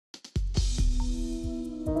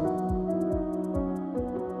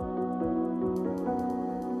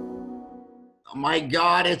My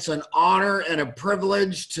God, it's an honor and a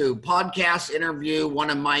privilege to podcast interview one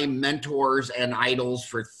of my mentors and idols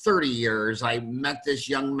for 30 years. I met this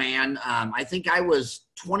young man. I think I was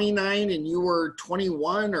 29 and you were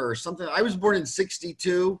 21 or something. I was born in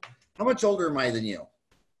 62. How much older am I than you?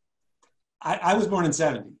 I was born in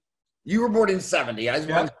 70. You were born in 70. I was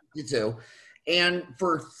born in 62. And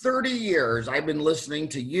for 30 years, I've been listening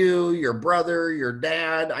to you, your brother, your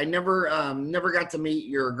dad. I never got to meet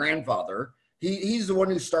your grandfather. He's the one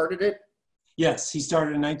who started it? Yes, he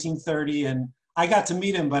started in 1930, and I got to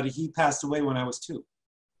meet him, but he passed away when I was 2.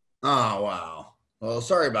 Oh, wow. Well,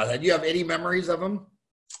 sorry about that. Do you have any memories of him?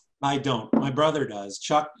 I don't. My brother does.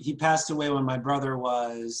 Chuck, he passed away when my brother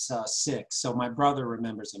was 6, so my brother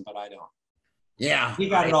remembers him, but I don't. Yeah. He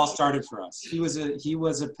got it all started for us. He was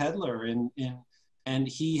a peddler, and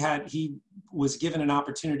he was given an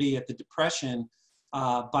opportunity at the Depression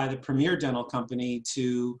by the Premier Dental Company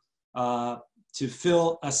to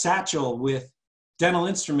fill a satchel with dental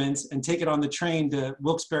instruments and take it on the train to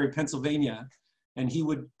Wilkes-Barre, Pennsylvania. And he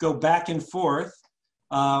would go back and forth.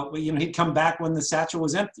 He'd come back when the satchel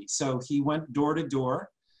was empty. So he went door to door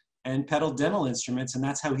and peddled dental instruments. And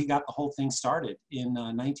that's how he got the whole thing started in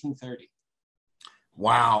 1930.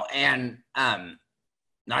 Wow. And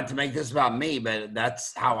not to make this about me, but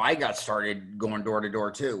that's how I got started going door to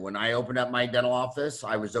door too. When I opened up my dental office,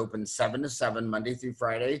 I was open 7 to 7, Monday through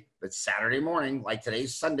Friday, but Saturday morning, like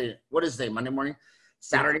today's Sunday, what is today, Monday morning?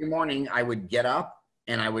 Saturday morning, I would get up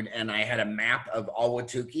and I had a map of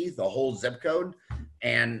Ahwatukee, the whole zip code.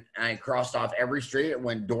 And I crossed off every street. It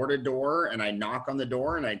went door to door and I knock on the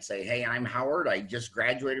door and I'd say, hey, I'm Howard. I just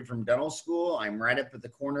graduated from dental school. I'm right up at the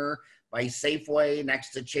corner by Safeway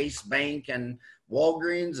next to Chase Bank and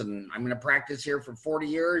Walgreens, and I'm going to practice here for 40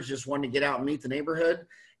 years. Just wanted to get out and meet the neighborhood.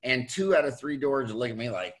 And 2 out of 3 doors would look at me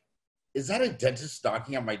like, is that a dentist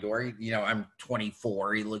knocking on my door? You know, I'm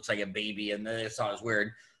 24. He looks like a baby, and they thought it was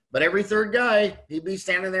weird. But every third guy, he'd be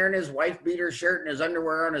standing there in his wife beater shirt and his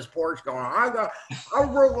underwear on his porch going, I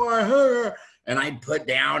broke my hair. And I'd put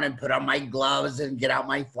down and put on my gloves and get out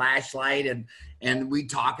my flashlight and we'd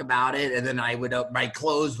talk about it. And then my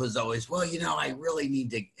clothes was always, well, I really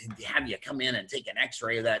need to have you come in and take an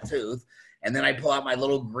x-ray of that tooth. And then I pull out my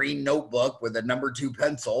little green notebook with a number 2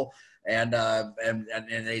 pencil and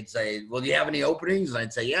they'd say, well, do you have any openings? And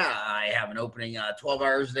I'd say, yeah, I have an opening 12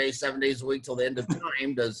 hours a day, 7 days a week till the end of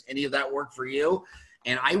time. Does any of that work for you?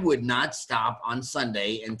 And I would not stop on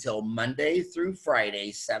Sunday until Monday through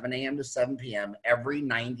Friday, 7 a.m. to 7 p.m. Every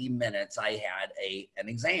 90 minutes, I had an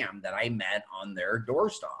exam that I met on their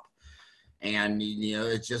doorstop. And,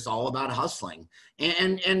 it's just all about hustling.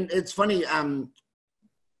 And it's funny,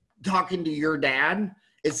 talking to your dad,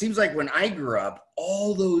 it seems like when I grew up,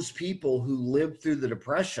 all those people who lived through the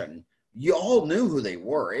Depression, you all knew who they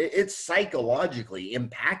were. It psychologically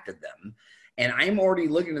impacted them. And I'm already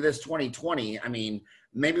looking at this 2020. I mean,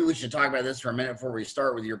 maybe we should talk about this for a minute before we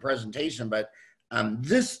start with your presentation, but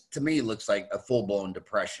this to me looks like a full-blown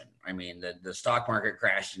depression. I mean, the stock market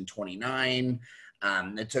crashed in 29.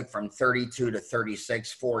 It took from 32 to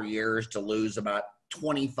 36, 4 years to lose about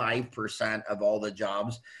 25% of all the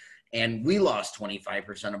jobs. And we lost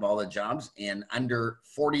 25% of all the jobs in under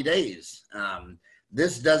 40 days.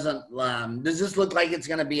 Does this look like it's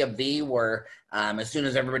going to be a V where as soon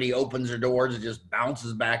as everybody opens their doors, it just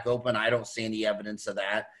bounces back open? I don't see any evidence of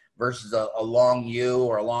that versus a long U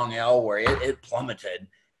or a long L where it plummeted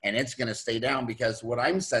and it's going to stay down, because what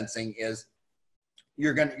I'm sensing is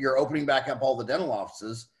you're opening back up all the dental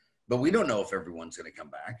offices, but we don't know if everyone's going to come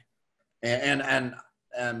back. And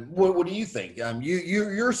what do you think?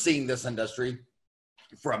 You're seeing this industry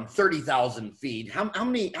from 30,000 feet. How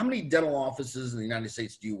many dental offices in the United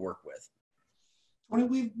States do you work with?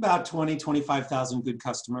 We've about 25,000 good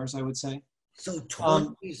customers, I would say. So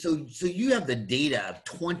so you have the data of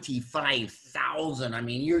 25,000. I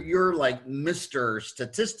mean, you're like Mr.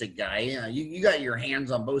 Statistic guy. You got your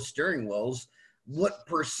hands on both steering wheels. What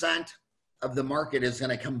percent of the market is going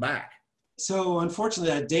to come back? So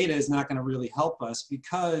unfortunately, that data is not going to really help us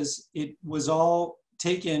because it was all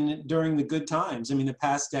taken during the good times. I mean, the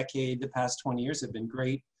past decade, the past 20 years have been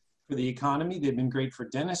great for the economy. They've been great for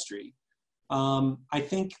dentistry. I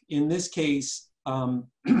think in this case, I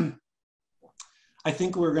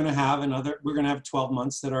think we're going to have 12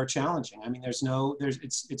 months that are challenging. I mean,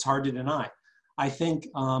 it's hard to deny. I think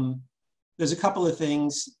there's a couple of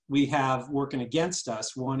things we have working against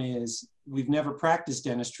us. One is we've never practiced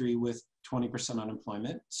dentistry with 20%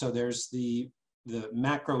 unemployment. So there's the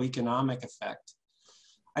macroeconomic effect.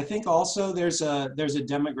 I think also there's a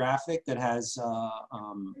demographic that has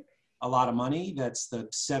a lot of money. That's the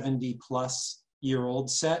 70-plus-year-old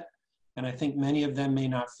set. And I think many of them may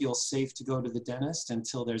not feel safe to go to the dentist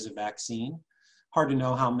until there's a vaccine. Hard to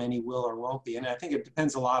know how many will or won't be. And I think it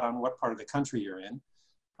depends a lot on what part of the country you're in.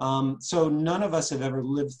 So none of us have ever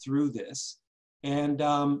lived through this. And,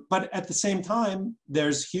 but at the same time,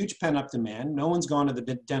 there's huge pent-up demand. No one's gone to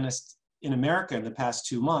the dentist in America in the past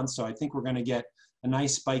 2 months. So I think we're going to get a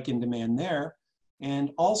nice spike in demand there.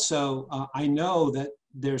 And also, I know that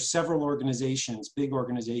there's several organizations, big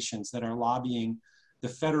organizations, that are lobbying the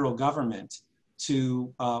federal government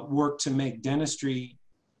to work to make dentistry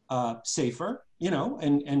safer, you know,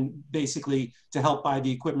 and basically to help buy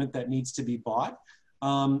the equipment that needs to be bought.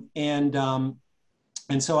 And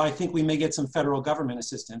so I think we may get some federal government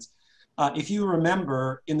assistance. If you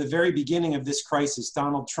remember, in the very beginning of this crisis,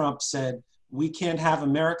 Donald Trump said, we can't have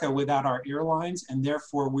America without our airlines, and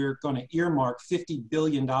therefore we're going to earmark $50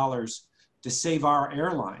 billion to save our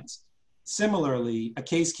airlines. Similarly, a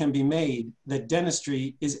case can be made that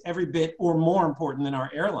dentistry is every bit or more important than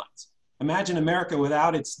our airlines. Imagine America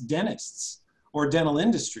without its dentists or dental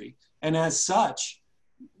industry. And as such,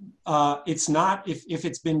 it's not, if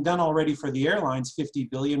it's been done already for the airlines, 50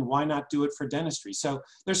 billion, why not do it for dentistry? So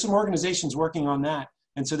there's some organizations working on that.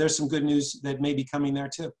 And so there's some good news that may be coming there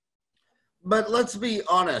too. But let's be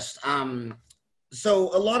honest.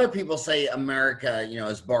 So a lot of people say America, you know,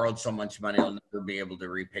 has borrowed so much money, it'll never be able to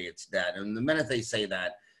repay its debt. And the minute they say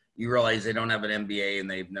that, you realize they don't have an MBA and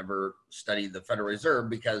they've never studied the Federal Reserve,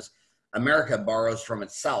 because America borrows from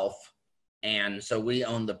itself. And so we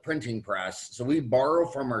own the printing press. So we borrow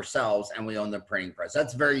from ourselves and we own the printing press.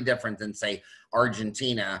 That's very different than, say,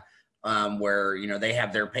 Argentina, where, you know, they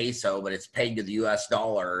have their peso, but it's pegged to the US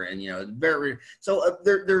dollar. And, you know,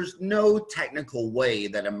 there's no technical way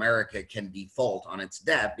that America can default on its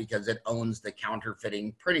debt because it owns the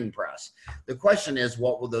counterfeiting printing press. The question is,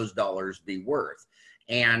 what will those dollars be worth?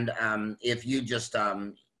 And if you just,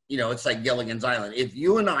 you know, it's like Gilligan's Island. If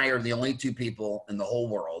you and I are the only two people in the whole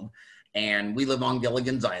world and we live on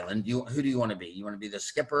Gilligan's Island, who do you want to be? You want to be the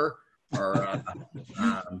skipper or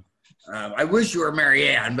I wish you were Mary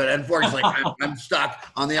Ann, but unfortunately, I'm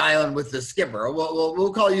stuck on the island with the skipper.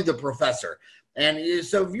 We'll call you the professor. And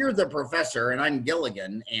so if you're the professor and I'm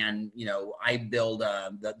Gilligan, and you know I build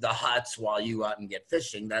the huts while you out and get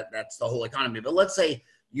fishing, that's the whole economy. But let's say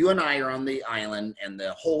you and I are on the island, and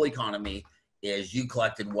the whole economy is you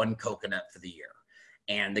collected one coconut for the year,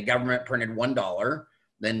 and the government printed $1.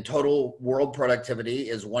 Then total world productivity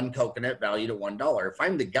is one coconut valued at $1. If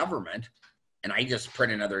I'm the government and I just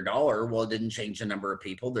print another dollar, well, it didn't change the number of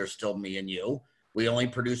people. There's still me and you. We only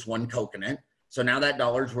produce one coconut. So now that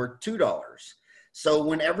dollar's worth $2. So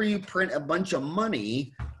whenever you print a bunch of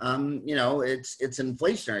money, you know, it's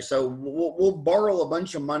inflationary. So we'll borrow a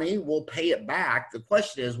bunch of money, we'll pay it back. The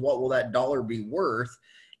question is, what will that dollar be worth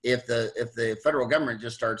if the federal government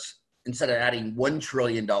just starts, instead of adding $1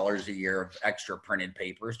 trillion a year of extra printed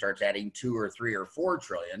paper, starts adding 2 or 3 or 4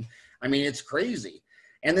 trillion? I mean, it's crazy.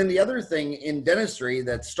 And then the other thing in dentistry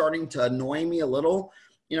that's starting to annoy me a little,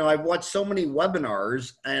 you know, I've watched so many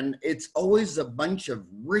webinars, and it's always a bunch of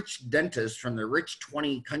rich dentists from the rich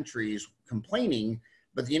 20 countries complaining,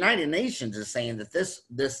 but the United Nations is saying that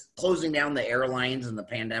this closing down the airlines and the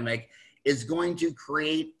pandemic is going to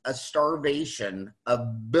create a starvation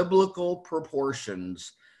of biblical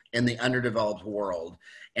proportions in the underdeveloped world.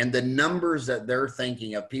 And the numbers that they're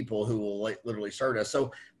thinking of people who will literally starve us.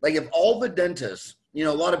 So like if all the dentists, you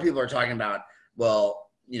know, a lot of people are talking about, well,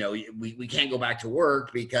 you know, we can't go back to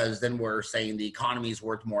work because then we're saying the economy is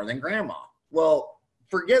worth more than grandma. Well,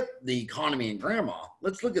 forget the economy and grandma.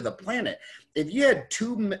 Let's look at the planet. If you had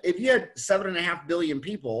 7.5 billion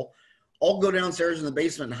people all go downstairs in the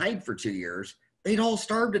basement and hide for 2 years, they'd all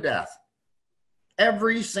starve to death.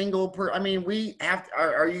 Every single I mean, we have to,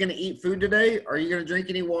 are you going to eat food today? Are you going to drink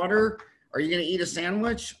any water? Are you going to eat a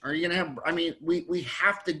sandwich? Are you going to have, I mean, we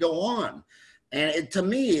have to go on. And to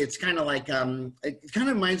me, it's kind of like, it kind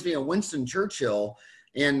of reminds me of Winston Churchill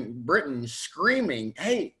in Britain screaming,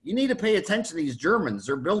 hey, you need to pay attention to these Germans.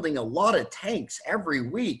 They're building a lot of tanks every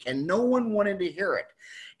week, and no one wanted to hear it.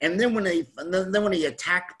 And then when he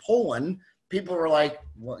attacked Poland, people were like,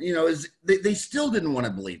 well, you know, they still didn't want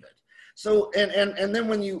to believe it. So, and then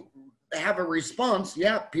when you have a response,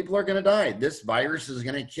 yeah, people are going to die. This virus is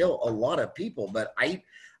going to kill a lot of people, but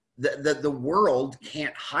the world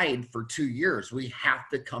can't hide for 2 years. We have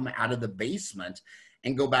to come out of the basement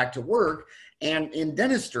and go back to work. And in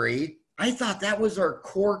dentistry, I thought that was our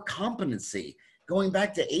core competency, going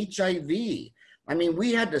back to HIV. I mean,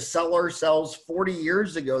 we had to sell ourselves 40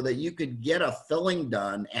 years ago that you could get a filling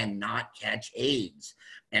done and not catch AIDS.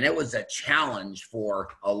 And it was a challenge for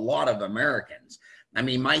a lot of Americans. I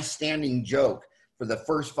mean, my standing joke for the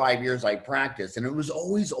first 5 years I practiced. And it was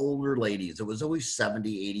always older ladies. It was always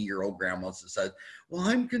 70, 80-year-old grandmas that said, well,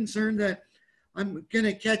 I'm concerned that I'm going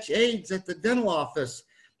to catch AIDS at the dental office.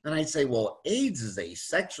 And I say, well, AIDS is a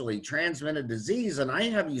sexually transmitted disease, and I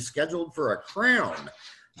have you scheduled for a crown.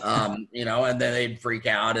 You know, and then they'd freak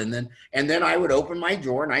out. And then I would open my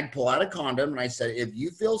drawer and I'd pull out a condom. And I said, if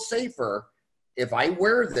you feel safer, if I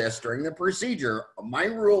wear this during the procedure, my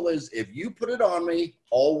rule is if you put it on me,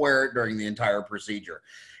 I'll wear it during the entire procedure.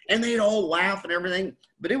 And they'd all laugh and everything.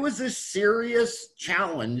 But it was a serious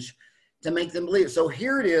challenge to make them believe. So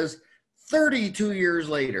here it is, 32 years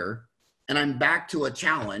later, and I'm back to a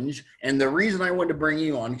challenge. And the reason I wanted to bring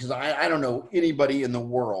you on, because I don't know anybody in the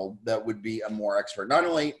world that would be a more expert. Not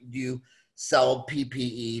only do you sell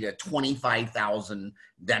PPE to 25,000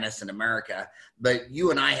 dentists in America, but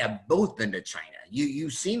you and I have both been to China.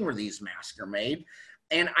 You've seen where these masks are made.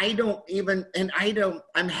 And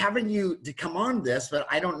I'm having you to come on this, but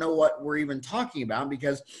I don't know what we're even talking about,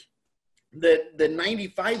 because the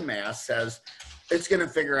 95 mask says, it's going to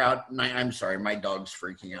figure out, I'm sorry, my dog's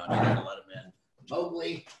freaking out. I got to let him in.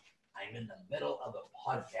 Mowgli, I'm in the middle of a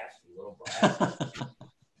podcast, you little brat.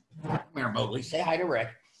 Come here, Mowgli. Say hi to Rick.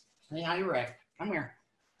 Say hi to Rick. Come here.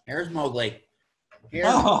 Here's Mowgli. Here.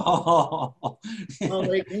 Oh,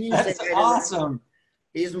 Mowgli, can you that's say hi to awesome. Rick?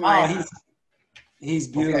 He's my. Oh, he's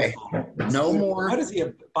beautiful. Okay. No more. What is he,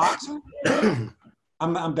 a boxer?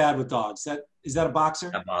 I'm bad with dogs. Is that a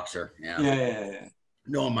boxer? A boxer, yeah. Yeah.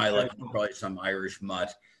 No, in my life, probably some Irish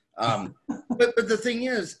mutt. But the thing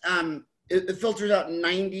is, it filters out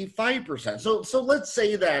 95%. So let's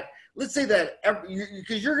say that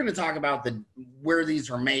because you're going to talk about where these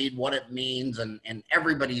are made, what it means, and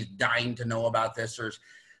everybody's dying to know about this. There's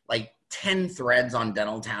like 10 threads on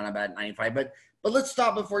Dental Town about 95. But let's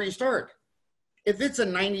stop before you start. If it's a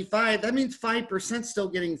 95, that means 5% still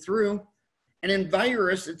getting through. And in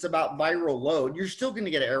virus, it's about viral load. You're still going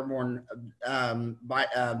to get airborne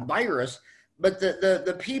virus, but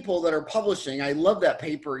the people that are publishing, I love that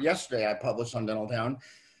paper yesterday I published on Dental Town,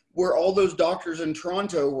 where all those doctors in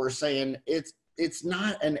Toronto were saying it's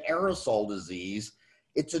not an aerosol disease,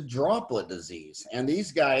 it's a droplet disease. And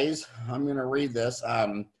these guys, I'm going to read this.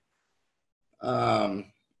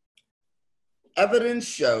 Evidence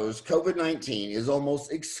shows COVID-19 is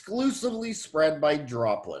almost exclusively spread by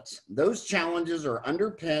droplets. Those challenges are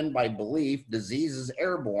underpinned by belief disease is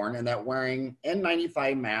airborne and that wearing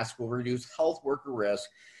N95 masks will reduce health worker risk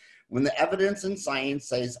when the evidence and science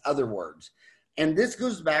says other words. And this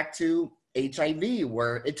goes back to HIV,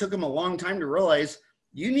 where it took them a long time to realize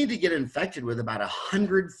you need to get infected with about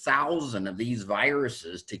 100,000 of these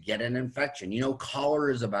viruses to get an infection. You know,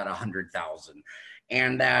 cholera is about 100,000.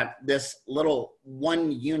 And that this little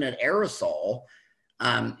 1 unit aerosol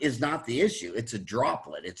is not the issue. It's a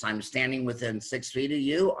droplet. I'm standing within 6 feet of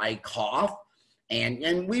you, I cough,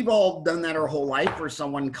 and we've all done that our whole life, where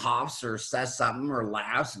someone coughs or says something or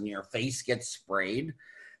laughs and your face gets sprayed.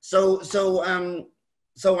 So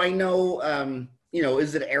I know,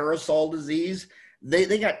 is it aerosol disease?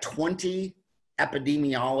 They got 20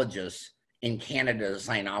 epidemiologists in Canada to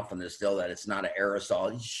sign off on this deal that it's not an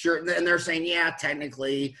aerosol. Sure, and they're saying, yeah,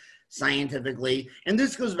 technically, scientifically, and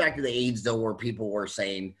this goes back to the AIDS deal, where people were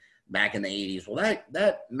saying back in the 80s, well,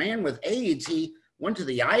 that man with AIDS, he went to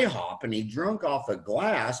the IHOP and he drunk off a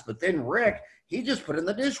glass, but then Rick, he just put it in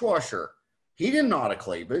the dishwasher. He didn't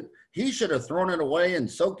autoclave it. He should have thrown it away and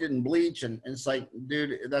soaked it in bleach. And it's like,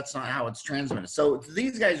 dude, that's not how it's transmitted. So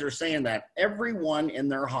these guys are saying that everyone in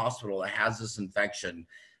their hospital that has this infection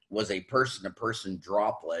was a person-to-person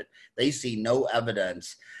droplet. They see no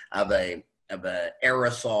evidence of a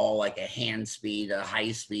aerosol, like a hand speed, a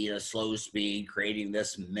high speed, a slow speed, creating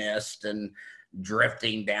this mist and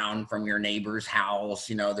drifting down from your neighbor's house.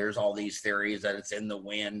 You know, there's all these theories that it's in the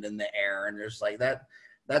wind and the air, and there's like that.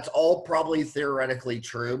 That's all probably theoretically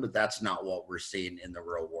true, but that's not what we're seeing in the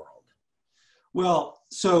real world. Well,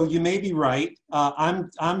 so you may be right.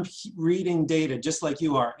 I'm reading data just like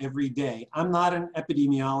you are every day. I'm not an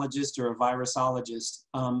epidemiologist or a virusologist.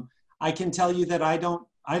 I can tell you that I don't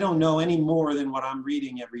know any more than what I'm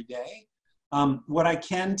reading every day. What I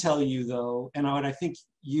can tell you, though, and what I think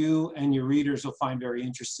you and your readers will find very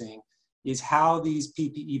interesting, is how these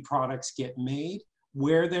PPE products get made,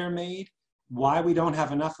 where they're made, why we don't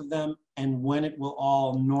have enough of them, and when it will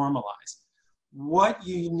all normalize. What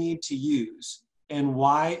you need to use and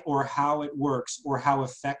why or how it works or how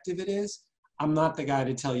effective it is, I'm not the guy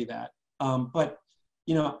to tell you that. But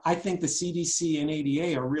I think the CDC and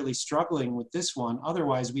ADA are really struggling with this one.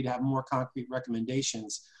 Otherwise, we'd have more concrete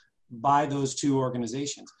recommendations by those two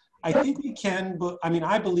organizations. I think we can, but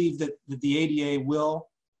I believe that the ADA will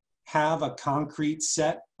have a concrete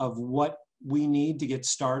set of what we need to get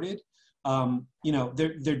started. You know,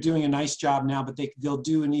 they're doing a nice job now, but they'll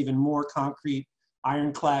do an even more concrete,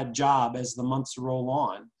 ironclad job as the months roll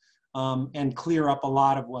on, and clear up a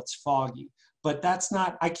lot of what's foggy. But that's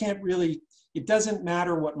not, I can't really, it doesn't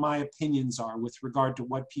matter what my opinions are with regard to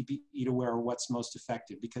what PPE to wear or what's most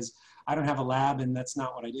effective, because I don't have a lab and that's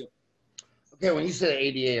not what I do. Okay, when you say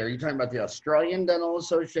ADA, are you talking about the Australian Dental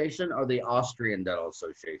Association or the Austrian Dental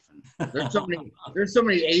Association? There's so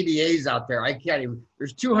many ADAs out there. I can't even.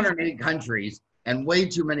 There's 208 countries, and way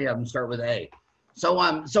too many of them start with A. So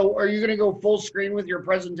are you going to go full screen with your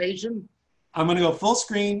presentation? I'm going to go full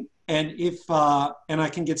screen, and and I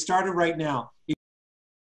can get started right now.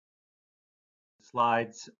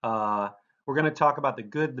 Slides. We're going to talk about the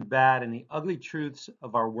good, the bad, and the ugly truths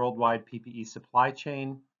of our worldwide PPE supply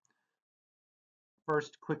chain.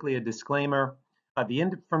 First, quickly a disclaimer. The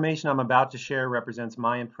information I'm about to share represents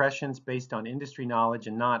my impressions based on industry knowledge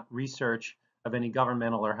and not research of any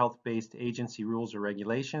governmental or health-based agency rules or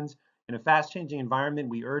regulations. In a fast-changing environment,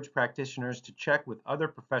 we urge practitioners to check with other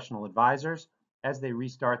professional advisors as they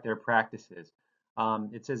restart their practices.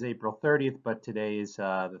 It says April 30th, but today is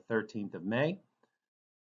the 13th of May.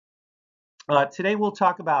 Today we'll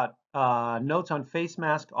talk about notes on face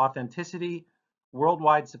mask authenticity,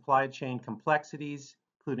 worldwide supply chain complexities,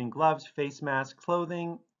 including gloves, face masks,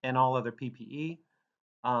 clothing, and all other PPE.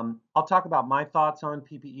 I'll talk about my thoughts on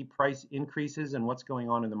PPE price increases and what's going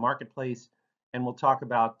on in the marketplace. And we'll talk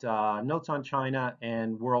about notes on China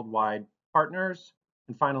and worldwide partners.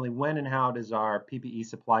 And finally, when and how does our PPE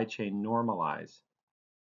supply chain normalize?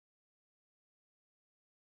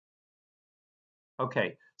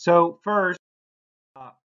 Okay, so first,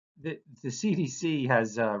 the CDC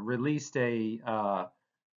has released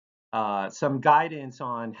some guidance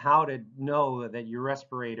on how to know that your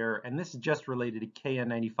respirator, and this is just related to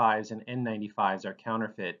KN95s and N95s, are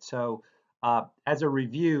counterfeit. So as a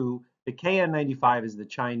review, the KN95 is the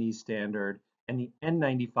Chinese standard and the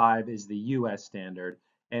N95 is the US standard.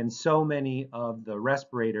 And so many of the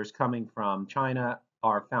respirators coming from China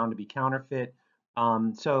are found to be counterfeit.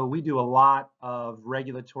 So we do a lot of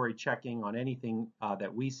regulatory checking on anything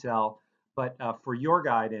that we sell. But for your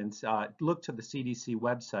guidance, look to the CDC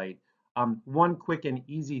website. One quick and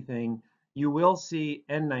easy thing, you will see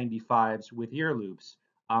N95s with ear loops.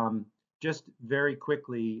 Just very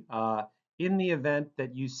quickly, in the event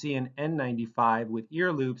that you see an N95 with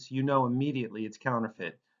ear loops, you know immediately it's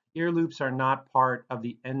counterfeit. Ear loops are not part of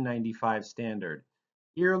the N95 standard.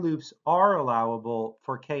 Ear loops are allowable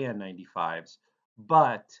for KN95s,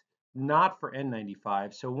 but not for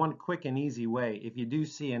N95. So one quick and easy way, if you do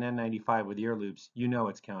see an N95 with ear loops, you know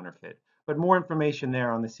it's counterfeit. But more information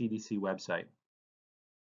there on the CDC website.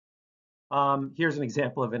 Here's an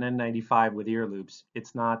example of an N95 with ear loops.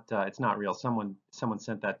 It's not real. Someone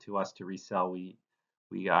sent that to us to resell. We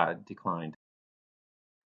declined.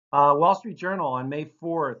 Wall Street Journal on May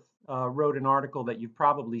 4th wrote an article that you've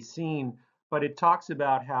probably seen, but it talks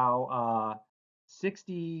about how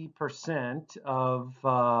 60% of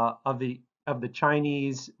the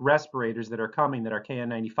Chinese respirators that are coming that are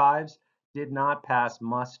KN95s did not pass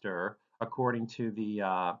muster according to the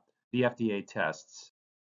FDA tests.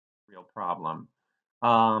 Real problem.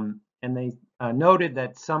 And they noted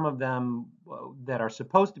that some of them that are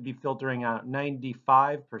supposed to be filtering out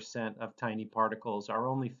 95% of tiny particles are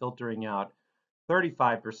only filtering out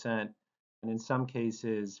 35%, and in some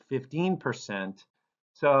cases 15%.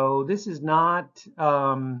 So this is not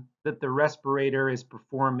that the respirator is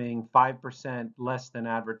performing 5% less than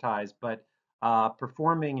advertised, but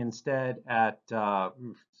performing instead at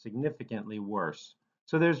significantly worse.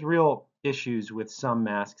 So there's real issues with some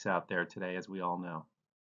masks out there today, as we all know.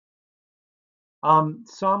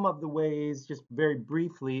 Some of the ways, just very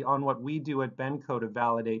briefly, on what we do at Benco to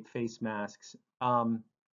validate face masks. And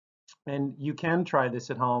you can try this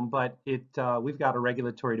at home, but we've got a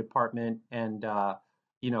regulatory department and a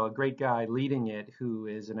great guy leading it who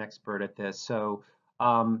is an expert at this. So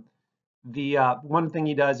the one thing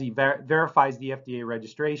he does, he verifies the FDA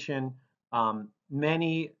registration.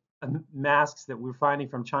 Many masks that we're finding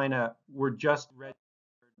from China were just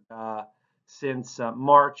registered since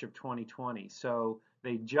March of 2020. So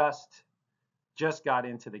they just got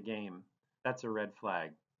into the game. That's a red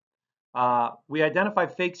flag. We identify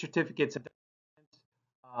fake certificates.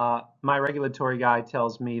 My regulatory guy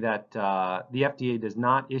tells me that the FDA does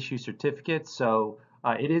not issue certificates. So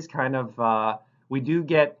it is kind of, we do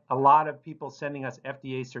get a lot of people sending us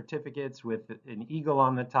FDA certificates with an eagle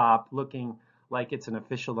on the top looking like it's an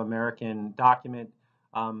official American document.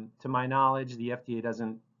 To my knowledge, the FDA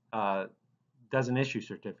doesn't issue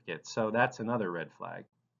certificates. So that's another red flag.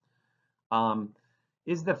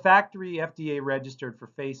 Is the factory FDA registered for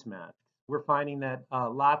face masks? We're finding that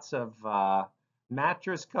lots of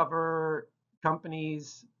mattress cover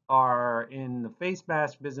companies are in the face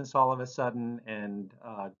mask business all of a sudden, and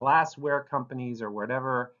glassware companies or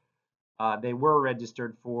whatever they were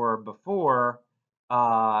registered for before,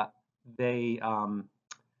 uh, they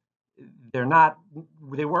they're not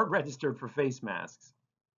they weren't registered for face masks.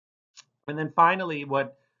 And then finally,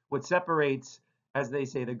 what separates, as they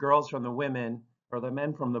say, the girls from the women or the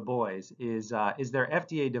men from the boys is their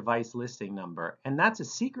FDA device listing number, and that's a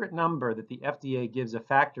secret number that the FDA gives a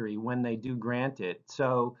factory when they do grant it.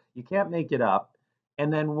 So you can't make it up.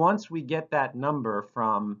 And then once we get that number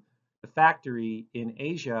from the factory in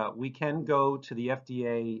Asia, we can go to the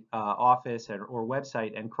FDA office or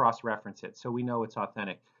website and cross-reference it, so we know it's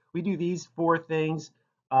authentic. We do these 4 things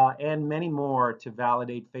and many more to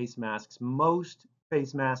validate face masks. Most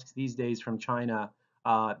face masks these days from China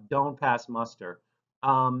don't pass muster.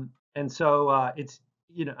 And so it's,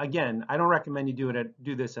 again, I don't recommend you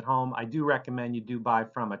do this at home. I do recommend you do buy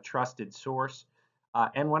from a trusted source.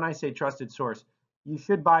 And when I say trusted source, you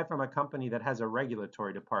should buy from a company that has a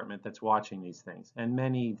regulatory department that's watching these things, and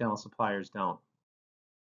many dental suppliers don't.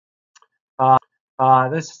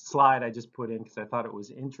 This slide I just put in because I thought it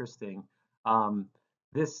was interesting.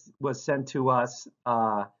 This was sent to us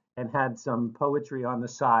and had some poetry on the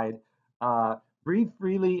side. Breathe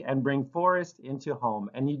freely and bring forest into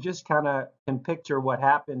home. And you just kind of can picture what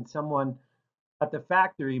happened. Someone at the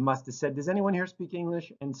factory must have said, does anyone here speak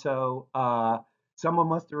English? And so someone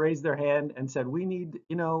must have raised their hand and said, we need,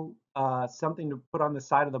 something to put on the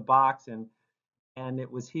side of the box. And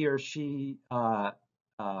it was he or she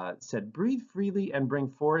said, breathe freely and bring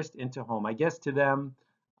forest into home. I guess to them,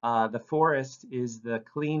 the forest is the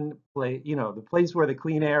clean place, the place where the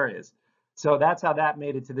clean air is. So that's how that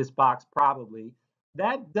made it to this box, probably.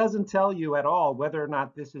 That doesn't tell you at all whether or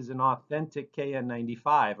not this is an authentic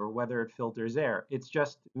KN95 or whether it filters air. It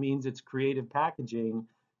just means it's creative packaging.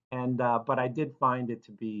 And but I did find it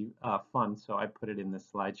to be fun, so I put it in this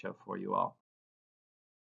slideshow for you all.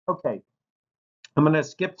 Okay, I'm going to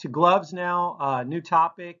skip to gloves now. New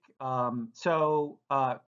topic. I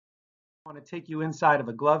want to take you inside of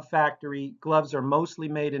a glove factory. Gloves are mostly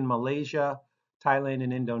made in Malaysia, Thailand,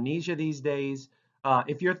 and Indonesia these days.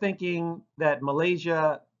 If you're thinking that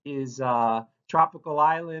Malaysia is a tropical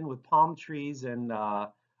island with palm trees and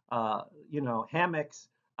hammocks,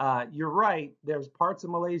 you're right. There's parts of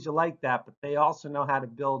Malaysia like that, but they also know how to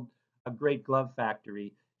build a great glove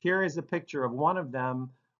factory. Here is a picture of one of them,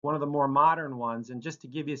 one of the more modern ones, and just to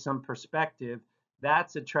give you some perspective,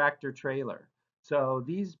 that's a tractor trailer. So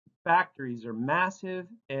these factories are massive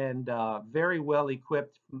and very well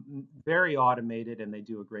equipped, very automated, and they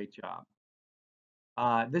do a great job.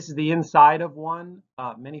 This is the inside of one.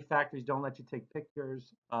 Many factories don't let you take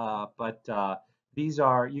pictures, but these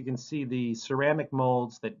are, you can see the ceramic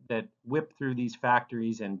molds that whip through these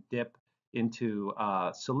factories and dip into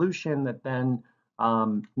solution that then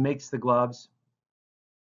makes the gloves.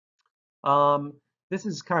 This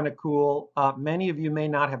is kind of cool. Many of you may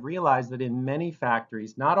not have realized that in many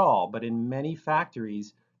factories, not all, but in many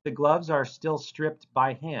factories, the gloves are still stripped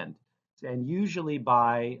by hand, and usually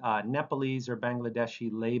by Nepalese or Bangladeshi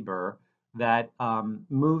labor that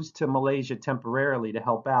moves to Malaysia temporarily to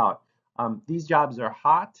help out. These jobs are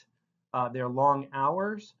hot, they're long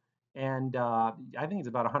hours, and I think it's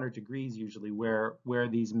about 100 degrees usually where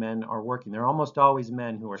these men are working. They're almost always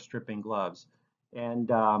men who are stripping gloves.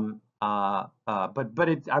 And I'm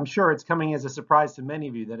sure it's coming as a surprise to many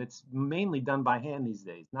of you that it's mainly done by hand these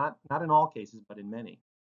days. Not in all cases, but in many.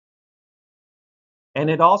 And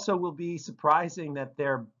it also will be surprising that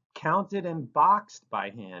they're counted and boxed by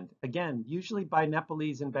hand. Again, usually by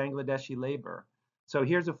Nepalese and Bangladeshi labor. So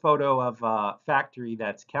here's a photo of a factory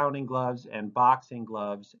that's counting gloves and boxing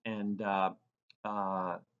gloves, and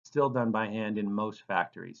still done by hand in most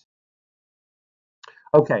factories.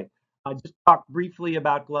 Okay. Just talk briefly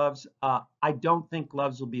about gloves. I don't think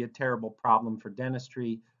gloves will be a terrible problem for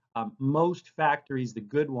dentistry. Most factories, the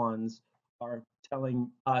good ones, are telling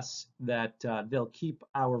us that they'll keep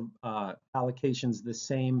our allocations the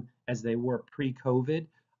same as they were pre-COVID.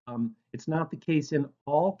 It's not the case in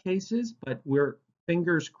all cases, but we're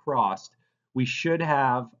fingers crossed. We should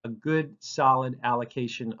have a good, solid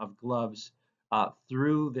allocation of gloves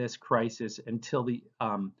through this crisis until the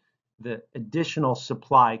additional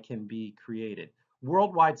supply can be created.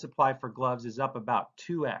 Worldwide supply for gloves is up about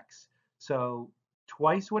 2x, so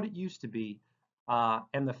twice what it used to be,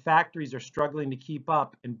 and the factories are struggling to keep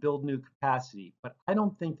up and build new capacity. But I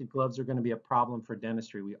don't think that gloves are going to be a problem for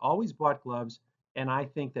dentistry. We always bought gloves, and I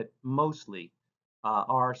think that mostly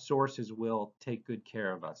our sources will take good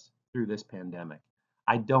care of us through this pandemic.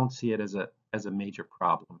 I don't see it as a major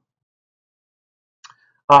problem.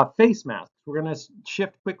 Face masks. We're going to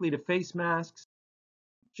shift quickly to face masks.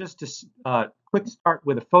 Just to quick start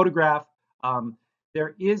with a photograph.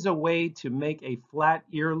 There is a way to make a flat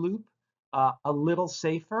ear loop a little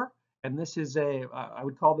safer. And this is I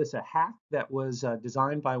would call this a hack that was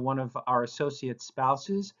designed by one of our associates'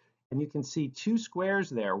 spouses. And you can see two squares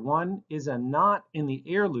there. One is a knot in the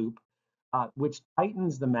ear loop, which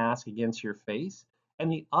tightens the mask against your face. And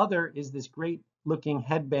the other is this great looking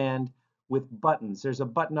headband with buttons. There's a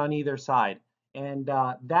button on either side. And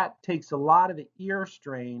that takes a lot of the ear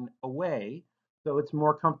strain away. So it's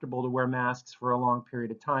more comfortable to wear masks for a long period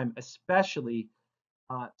of time, especially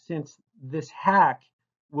since this hack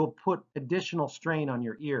will put additional strain on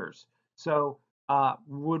your ears. So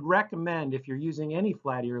would recommend, if you're using any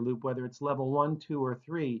flat ear loop, whether it's level 1, 2, or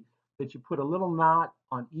 3, that you put a little knot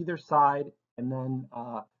on either side and then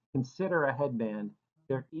consider a headband.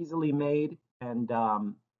 They're easily made, and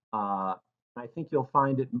I think you'll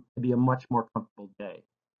find it to be a much more comfortable day.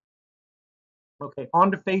 Okay,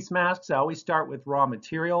 on to face masks. I always start with raw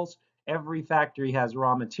materials. Every factory has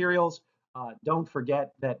raw materials. Don't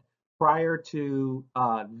forget that prior to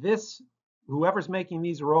this, whoever's making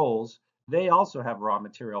these rolls, they also have raw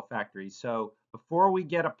material factories. So before we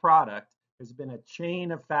get a product, there's been a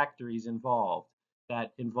chain of factories involved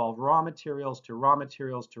that involve raw materials to raw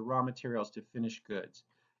materials to raw materials to finished goods.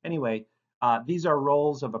 Anyway, these are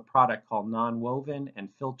rolls of a product called non-woven and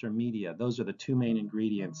filter media. Those are the two main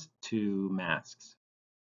ingredients to masks.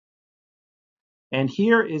 And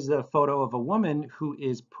here is a photo of a woman who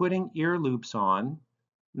is putting ear loops on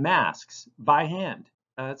masks by hand.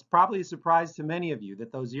 It's probably a surprise to many of you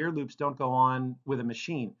that those ear loops don't go on with a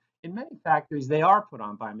machine. In many factories, they are put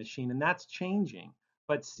on by machine, and that's changing.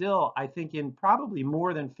 But still, I think in probably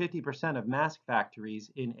more than 50% of mask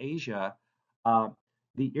factories in Asia,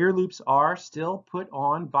 the ear loops are still put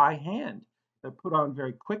on by hand. They're put on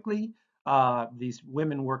very quickly. These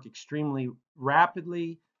women work extremely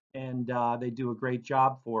rapidly, and they do a great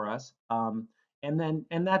job for us.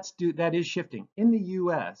 That is shifting. In the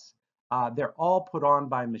U.S., they're all put on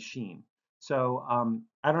by machine. So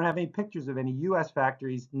I don't have any pictures of any U.S.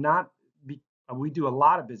 factories. We do a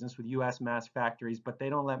lot of business with U.S. mask factories, but they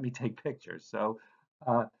don't let me take pictures.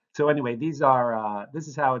 So anyway, this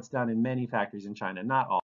is how it's done in many factories in China, not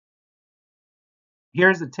all.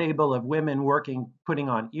 Here's a table of women putting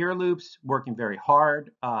on ear loops, working very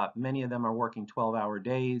hard. Many of them are working 12-hour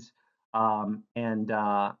days, and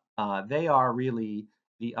they are really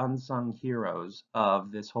the unsung heroes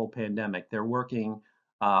of this whole pandemic. They're working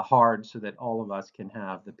hard so that all of us can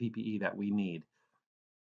have the PPE that we need.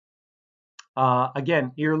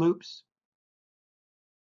 Again, ear loops.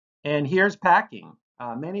 And here's packing.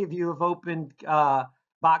 Many of you have opened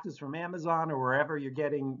boxes from Amazon or wherever you're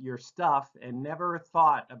getting your stuff and never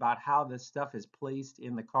thought about how this stuff is placed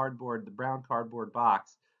in the brown cardboard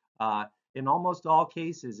box. In almost all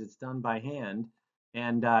cases, it's done by hand.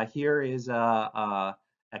 And here is a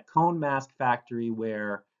cone mask factory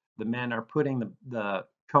where the men are putting the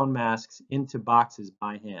cone masks into boxes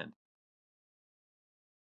by hand.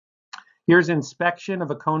 Here's inspection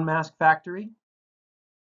of a cone mask factory.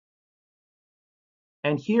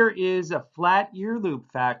 And here is a flat ear loop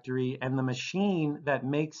factory and the machine that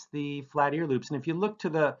makes the flat ear loops. And if you look to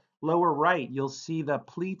the lower right, you'll see the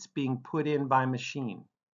pleats being put in by machine.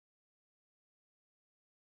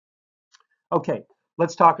 Okay,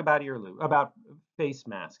 let's talk about face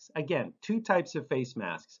masks. Again, two types of face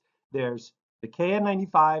masks. There's the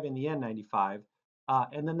KN95 and the N95,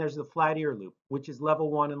 and then there's the flat ear loop, which is level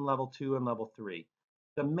 1 and level 2 and level 3.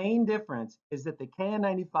 The main difference is that the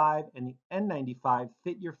KN95 and the N95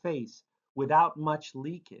 fit your face without much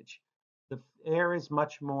leakage. The air is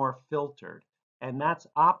much more filtered, and that's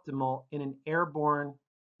optimal in an airborne,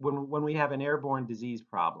 when we have an airborne disease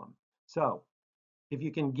problem. So if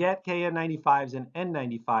you can get KN95s and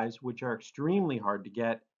N95s, which are extremely hard to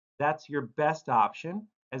get, that's your best option,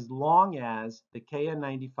 as long as the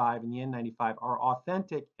KN95 and the N95 are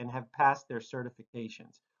authentic and have passed their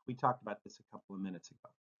certifications. We talked about this a couple of minutes ago.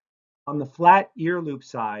 On the flat ear loop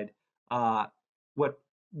side, what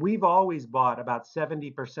we've always bought about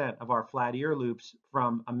 70% of our flat ear loops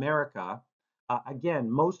from America. Again,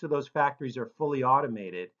 most of those factories are fully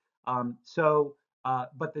automated.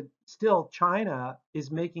 But still, China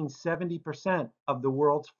is making 70% of the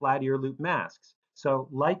world's flat ear loop masks. So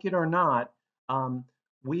like it or not,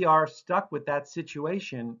 we are stuck with that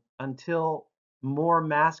situation until more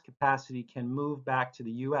mask capacity can move back to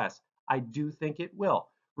the US. I do think it will.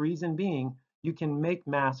 Reason being, you can make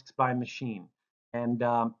masks by machine. And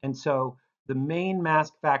so the main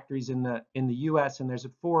mask factories in the U.S., and there's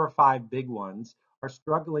 4 or 5 big ones, are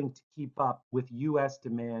struggling to keep up with U.S.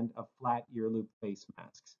 demand of flat ear loop face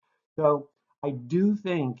masks. So I do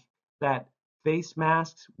think that face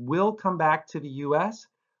masks will come back to the U.S.,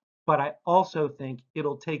 but I also think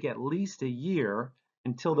it'll take at least a year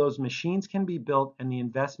until those machines can be built and the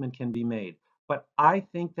investment can be made. But I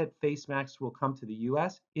think that face masks will come to the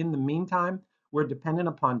US. In the meantime, we're dependent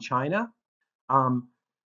upon China. Um,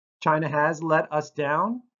 China has let us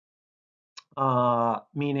down,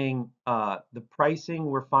 meaning the pricing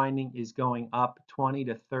we're finding is going up 20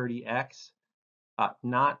 to 30x,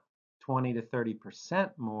 not 20 to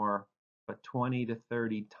 30% more, but 20 to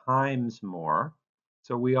 30 times more.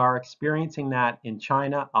 So we are experiencing that in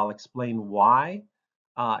China. I'll explain why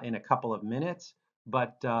in a couple of minutes,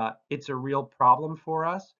 but it's a real problem for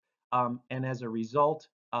us. And as a result,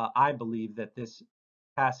 I believe that this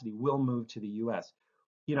capacity will move to the US.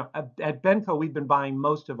 You know, at Benco, we've been buying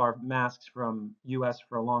most of our masks from US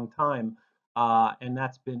for a long time. And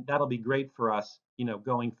that'll be great for us, you know,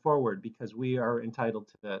 going forward, because we are entitled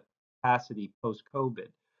to the capacity post-COVID.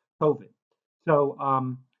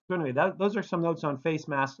 So anyway, those are some notes on face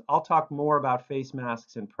masks. I'll talk more about face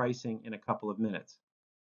masks and pricing in a couple of minutes.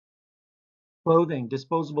 Clothing,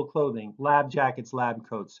 disposable clothing, lab jackets, lab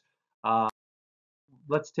coats.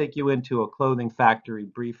 Let's take you into a clothing factory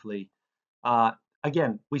briefly.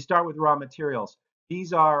 Again, we start with raw materials.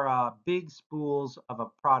 These are big spools of a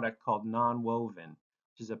product called non-woven,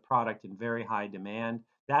 which is a product in very high demand.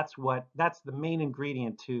 That's the main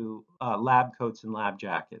ingredient to lab coats and lab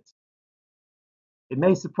jackets. It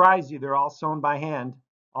may surprise you, they're all sewn by hand,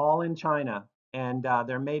 all in China, and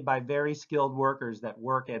they're made by very skilled workers that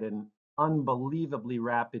work at an unbelievably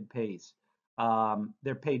rapid pace.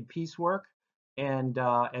 They're paid piecework, and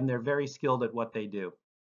they're very skilled at what they do.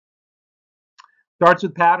 Starts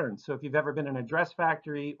with patterns. So if you've ever been in a dress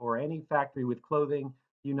factory or any factory with clothing,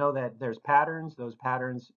 you know that there's patterns. Those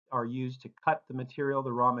patterns are used to cut the material,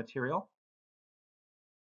 the raw material.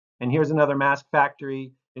 And here's another mask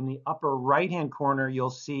factory. In the upper right-hand corner,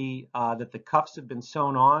 you'll see that the cuffs have been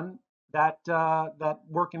sewn on that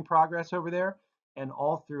work in progress over there. And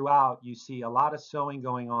all throughout, you see a lot of sewing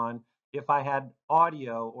going on. If I had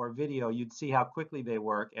audio or video, you'd see how quickly they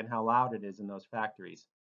work and how loud it is in those factories.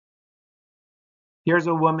 Here's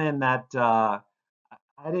a woman that I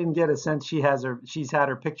didn't get a sense she's had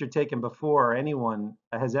her picture taken before, or anyone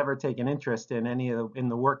has ever taken interest in in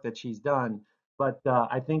the work that she's done. But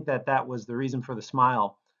I think that was the reason for the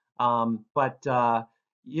smile.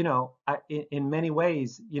 You know, in many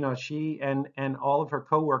ways, you know, she and all of her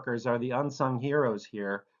coworkers are the unsung heroes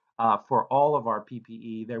here for all of our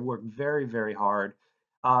PPE. They work very, very hard,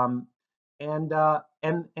 and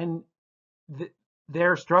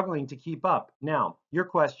they're struggling to keep up. Now, your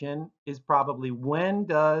question is probably, when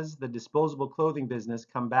does the disposable clothing business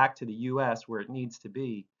come back to the US where it needs to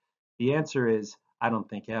be? The answer is, I don't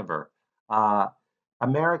think ever.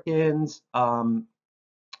 Americans,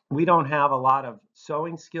 we don't have a lot of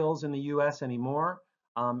sewing skills in the US anymore.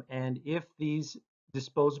 And if these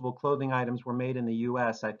disposable clothing items were made in the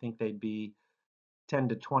US, I think they'd be 10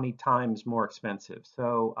 to 20 times more expensive.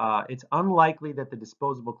 So it's unlikely that the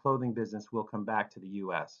disposable clothing business will come back to the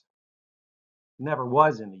US. Never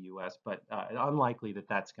was in the US, but unlikely that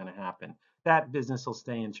that's going to happen. That business will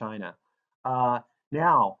stay in China.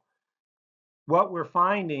 Now, what we're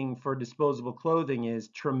finding for disposable clothing is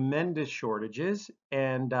tremendous shortages.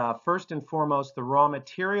 And first and foremost, the raw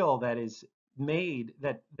material that is made,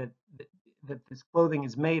 that this clothing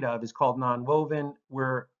is made of, is called non-woven,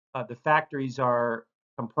 where the factories are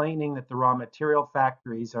complaining that the raw material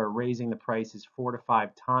factories are raising the prices 4 to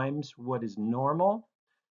 5 times what is normal.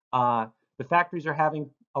 The factories are having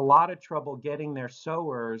a lot of trouble getting their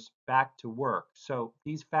sewers back to work. So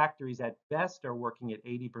these factories at best are working at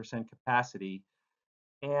 80% capacity.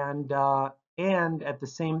 And at the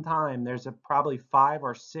same time, there's probably 5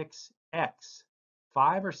 or 6x,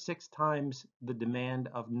 5 or 6 times the demand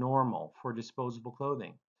of normal for disposable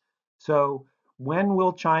clothing. So when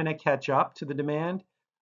will China catch up to the demand?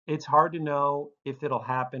 It's hard to know if it'll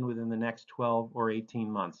happen within the next 12 or 18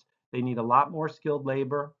 months. They need a lot more skilled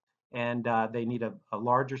labor, and they need a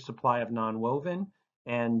larger supply of non-woven.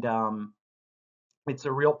 And it's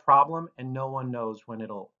a real problem, and no one knows when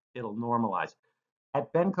it'll normalize.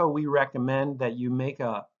 At Benco, we recommend that you make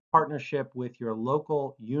a partnership with your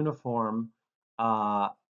local uniform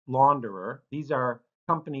launderer. These are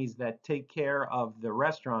companies that take care of the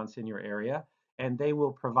restaurants in your area, and they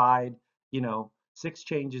will provide, you know, 6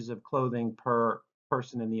 changes of clothing per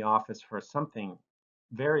person in the office for something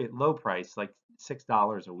very low price, like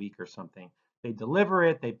 $6 a week or something. They deliver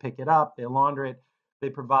it, they pick it up, they launder it. They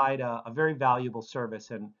provide a very valuable service,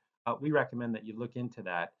 and we recommend that you look into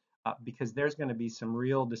that because there's going to be some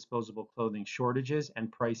real disposable clothing shortages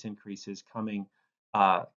and price increases coming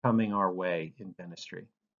our way in dentistry.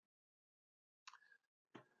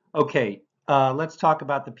 Okay, let's talk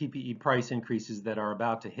about the PPE price increases that are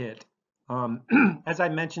about to hit. As I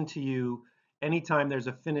mentioned to you, anytime there's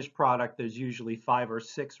a finished product, there's usually 5 or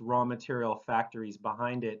 6 raw material factories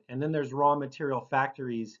behind it, and then there's raw material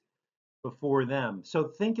factories before them. So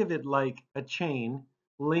think of it like a chain,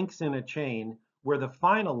 links in a chain, where the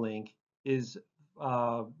final link is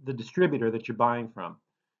the distributor that you're buying from.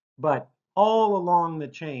 But all along the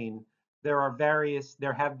chain, there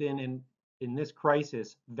have been in this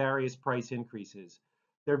crisis, various price increases.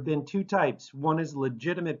 There have been 2 types. One is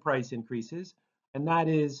legitimate price increases, and that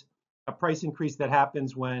is a price increase that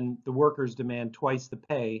happens when the workers demand twice the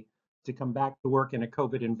pay to come back to work in a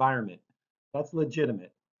COVID environment. That's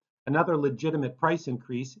legitimate. Another legitimate price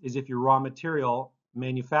increase is if your raw material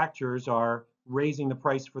manufacturers are raising the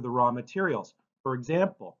price for the raw materials. For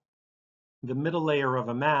example, the middle layer of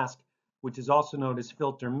a mask, which is also known as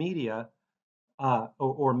filter media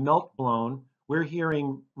or melt blown, we're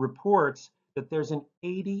hearing reports that there's an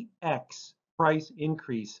 80x price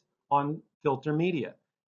increase on filter media.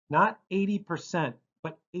 Not 80%,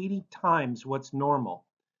 but 80 times what's normal.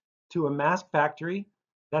 To a mask factory,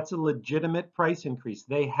 that's a legitimate price increase.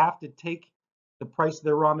 They have to take the price of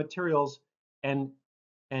their raw materials and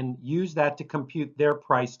use that to compute their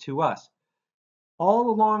price to us. All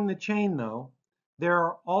along the chain, though, there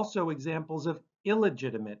are also examples of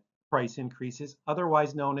illegitimate price increases,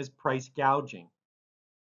 otherwise known as price gouging.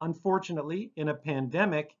 Unfortunately, in a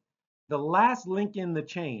pandemic, the last link in the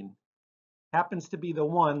chain happens to be the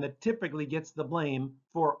one that typically gets the blame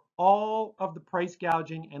for all of the price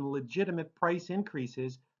gouging and legitimate price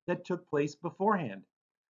increases that took place beforehand.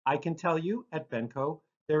 I can tell you at Benco,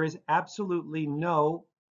 there is absolutely no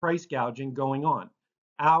price gouging going on.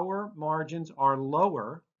 Our margins are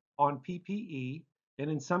lower on PPE, and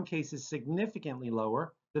in some cases significantly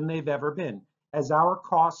lower than they've ever been. As our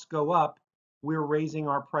costs go up, we're raising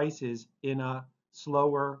our prices in a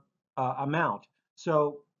slower amount.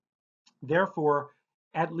 So therefore,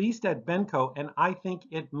 at least at Benco, and I think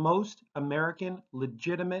at most American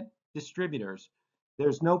legitimate distributors,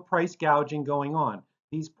 there's no price gouging going on.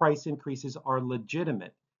 These price increases are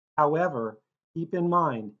legitimate. However, keep in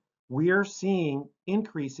mind, we're seeing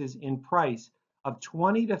increases in price of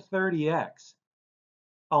 20 to 30x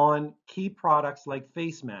on key products like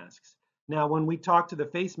face masks. Now, when we talk to the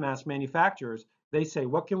face mask manufacturers, they say,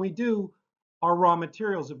 what can we do? Our raw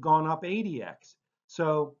materials have gone up 80x.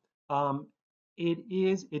 So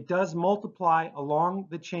it does multiply along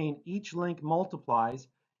the chain. Each link multiplies,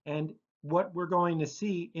 and what we're going to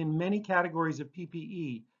see in many categories of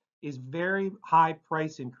PPE is very high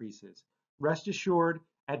price increases. Rest assured,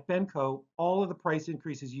 at Benco, all of the price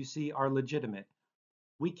increases you see are legitimate.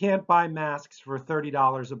 We can't buy masks for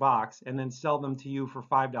 $30 a box and then sell them to you for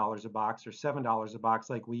 $5 a box or $7 a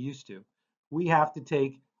box like we used to. We have to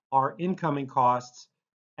take our incoming costs,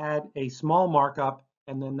 add a small markup,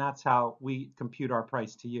 and then that's how we compute our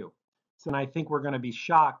price to you. So, and I think we're going to be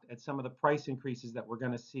shocked at some of the price increases that we're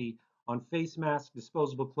going to see on face masks,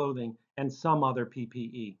 disposable clothing, and some other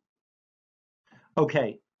PPE.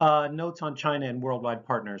 Okay, notes on China and worldwide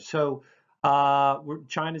partners. So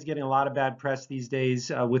China's getting a lot of bad press these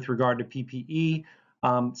days with regard to PPE.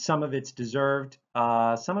 Some of it's deserved,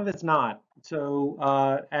 some of it's not.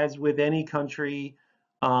 So as with any country,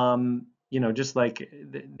 you know, just like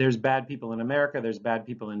there's bad people in America, there's bad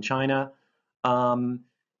people in China.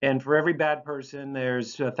 And for every bad person,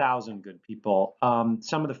 there's 1,000 good people.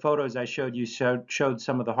 Some of the photos I showed you showed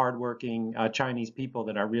some of the hardworking Chinese people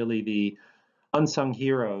that are really the unsung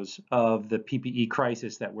heroes of the PPE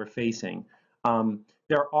crisis that we're facing.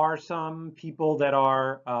 There are some people that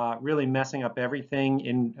are really messing up everything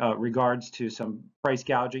in regards to some price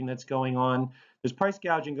gouging that's going on. There's price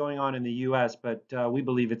gouging going on in the US, but we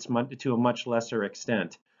believe it's to a much lesser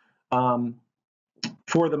extent.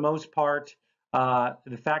 For the most part,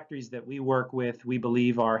 the factories that we work with, we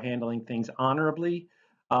believe are handling things honorably.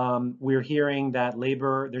 We're hearing that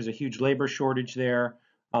there's a huge labor shortage there.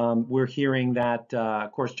 We're hearing that,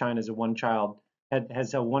 of course, China has a one-child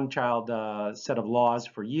set of laws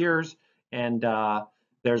for years, and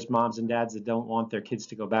there's moms and dads that don't want their kids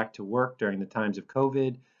to go back to work during the times of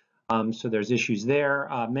COVID. So there's issues there.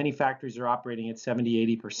 Many factories are operating at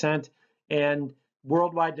 70, 80%, and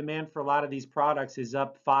worldwide demand for a lot of these products is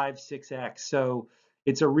up 5, 6x. So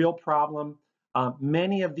it's a real problem.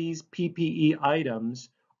 Many of these PPE items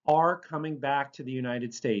are coming back to the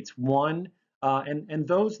United States. One, And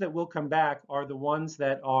those that will come back are the ones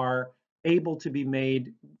that are able to be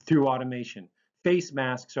made through automation. Face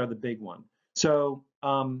masks are the big one. So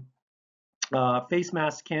face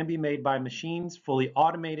masks can be made by machines, fully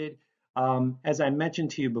automated. As I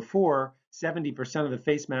mentioned to you before, 70% of the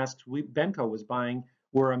face masks Benco was buying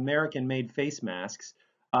were American-made face masks.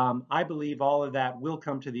 I believe all of that will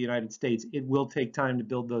come to the United States. It will take time to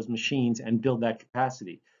build those machines and build that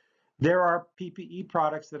capacity. There are PPE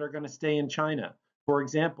products that are going to stay in China. For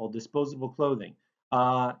example, disposable clothing.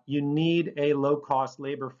 You need a low-cost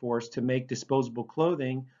labor force to make disposable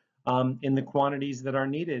clothing in the quantities that are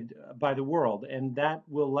needed by the world. And that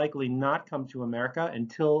will likely not come to America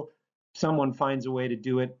until someone finds a way to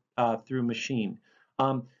do it through machine.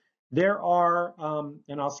 There are,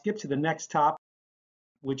 and I'll skip to the next topic,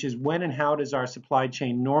 which is when and how does our supply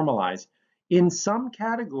chain normalize? In some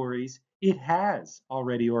categories, it has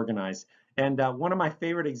already organized. And one of my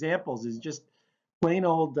favorite examples is just plain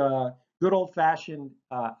old, good old-fashioned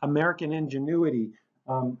American ingenuity.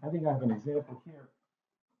 I think I have an example here.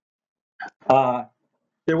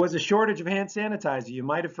 There was a shortage of hand sanitizer. You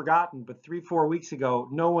might have forgotten, but 3-4 weeks ago,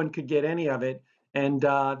 no one could get any of it. And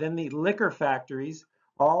then the liquor factories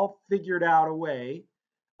all figured out a way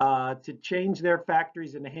to change their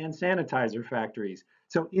factories into hand sanitizer factories.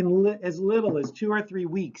 So in as little as 2 or 3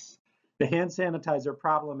 weeks, the hand sanitizer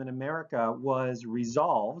problem in America was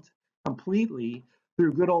resolved completely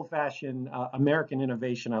through good old-fashioned American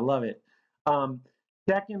innovation. I love it.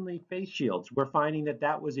 Secondly, face shields. We're finding that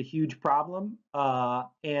that was a huge problem,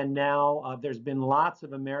 and now there's been lots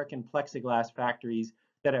of American plexiglass factories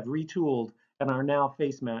that have retooled and are now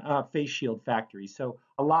face shield factories. So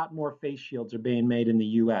a lot more face shields are being made in the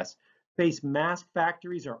U.S. Face mask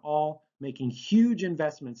factories are all making huge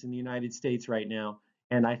investments in the United States right now,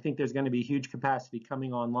 and I think there's going to be huge capacity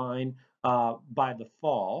coming online by the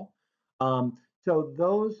fall. So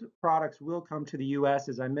those products will come to the U.S.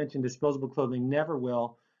 As I mentioned, disposable clothing never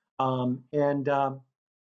will. And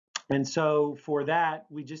so for that,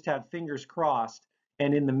 we just have fingers crossed.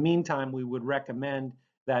 And in the meantime, we would recommend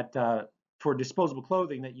that for disposable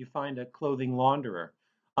clothing that you find a clothing launderer.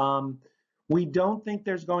 We don't think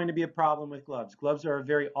there's going to be a problem with gloves. Gloves are a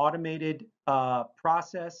very automated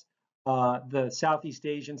process. The Southeast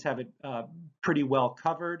Asians have it pretty well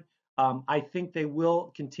covered. I think they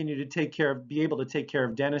will continue to be able to take care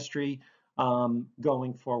of dentistry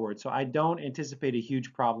going forward. So I don't anticipate a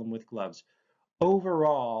huge problem with gloves.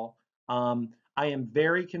 Overall, I am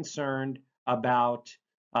very concerned about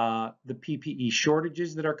the PPE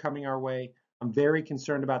shortages that are coming our way. I'm very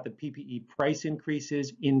concerned about the PPE price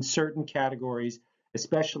increases in certain categories,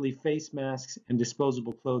 especially face masks and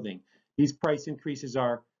disposable clothing. These price increases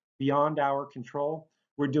are beyond our control.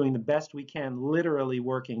 We're doing the best we can, literally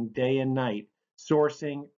working day and night,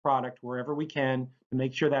 sourcing product wherever we can to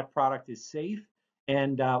make sure that product is safe.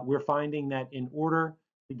 And we're finding that in order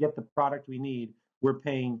to get the product we need, we're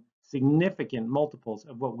paying significant multiples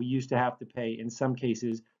of what we used to have to pay, in some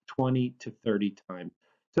cases 20 to 30 times.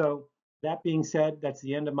 So that being said, that's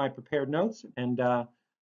the end of my prepared notes. And I'm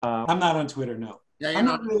not on Twitter, no. Yeah, I'm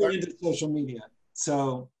not really into social media.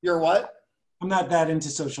 So you're what? I'm not that into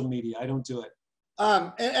social media. I don't do it.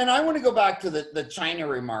 And I want to go back to the China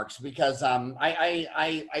remarks because I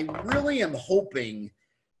really am hoping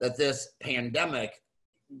that this pandemic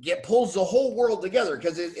pulls the whole world together,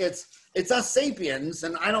 because it's us sapiens,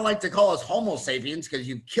 and I don't like to call us Homo sapiens because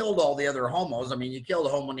you've killed all the other homos. I mean, you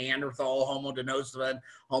killed Homo neanderthal, Homo denosum,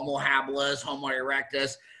 Homo habilis, Homo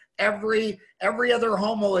erectus. Every other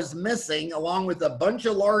Homo is missing, along with a bunch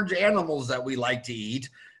of large animals that we like to eat.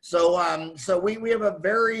 So we have a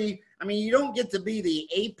very, I mean, you don't get to be the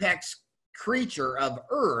apex creature of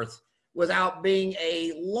Earth without being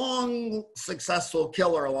a long, successful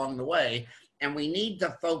killer along the way. And we need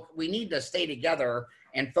to stay together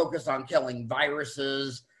and focus on killing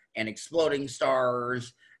viruses and exploding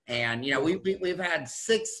stars. And, you know, we've had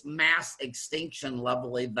 6 mass extinction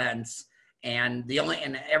level events, and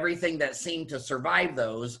everything that seemed to survive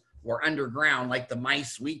those were underground, like the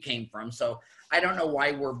mice we came from. So I don't know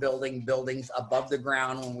why we're building buildings above the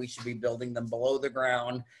ground when we should be building them below the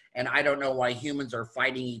ground. And I don't know why humans are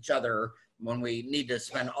fighting each other when we need to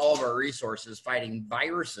spend all of our resources fighting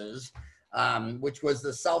viruses, which was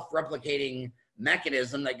the self-replicating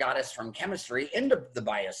mechanism that got us from chemistry into the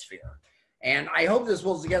biosphere. And I hope this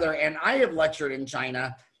pulls together. And I have lectured in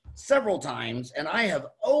China several times, and I have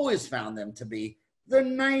always found them to be the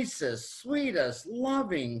nicest, sweetest,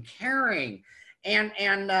 loving, caring. And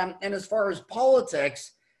as far as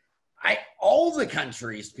politics, all the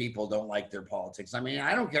countries, people don't like their politics. I mean,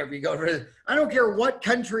 I don't care if you go to, I don't care what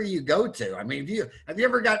country you go to. I mean, have you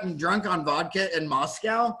ever gotten drunk on vodka in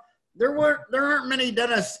Moscow? There aren't many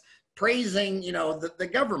dentists praising, the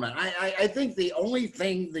government. I think the only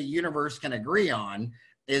thing the universe can agree on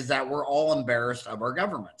is that we're all embarrassed of our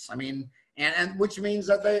governments. I mean, and which means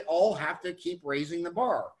that they all have to keep raising the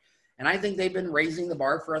bar. And I think they've been raising the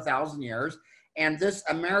bar for 1,000 years. And this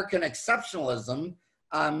American exceptionalism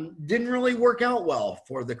didn't really work out well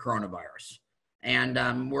for the coronavirus.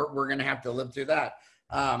 And we're going to have to live through that.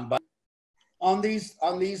 But on these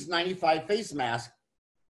 95 face masks,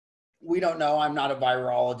 we don't know. I'm not a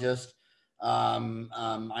virologist. I'm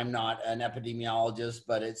not an epidemiologist,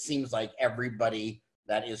 but it seems like everybody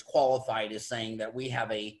that is qualified is saying that we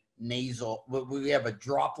have a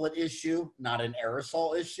droplet issue, not an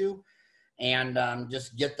aerosol issue. And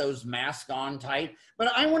just get those masks on tight.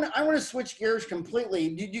 But I want to switch gears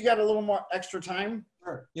completely. You got a little more extra time?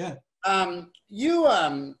 Sure. Yeah.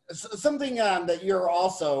 Something that you're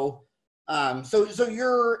also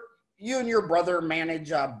you and your brother manage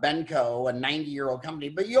Benco, a 90-year-old company,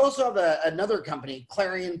 but you also have another company,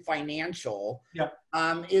 Clarion Financial. Yeah.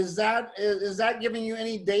 Is that giving you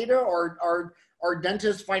any data, or are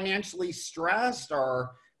dentists financially stressed,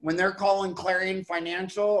 or when they're calling Clarion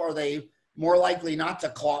Financial, are they more likely not to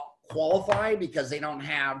qualify because they don't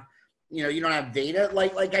have, you don't have data?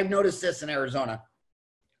 Like I've noticed this in Arizona.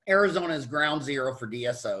 Arizona is ground zero for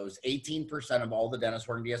DSOs. 18% of all the dentists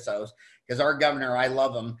work in DSOs, because our governor, I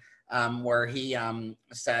love him, where he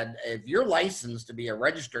said, if you're licensed to be a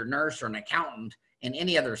registered nurse or an accountant in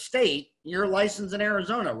any other state, you're licensed in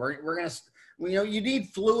Arizona. We're going to, you need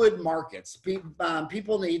fluid markets.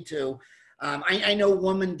 People need to, I know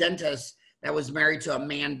woman dentists that was married to a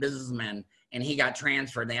man businessman, and he got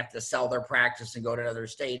transferred. They have to sell their practice and go to another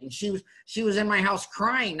state. And she was in my house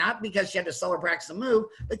crying, not because she had to sell her practice and move,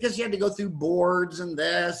 because she had to go through boards and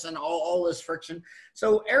this and all this friction.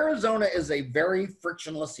 So Arizona is a very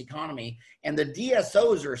frictionless economy, and the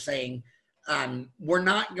DSOs are saying, we're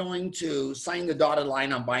not going to sign the dotted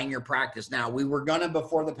line on buying your practice. Now, we were gonna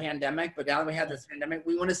before the pandemic, but now that we had this pandemic,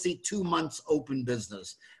 we want to see 2 months open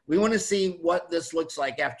business. We want to see what this looks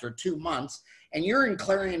like after 2 months. And you're in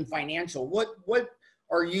Clarion Financial. What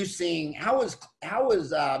are you seeing? How is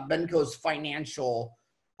Benco's financial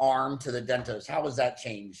arm to the dentist? How has that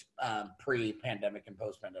changed pre-pandemic and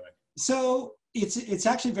post-pandemic? So it's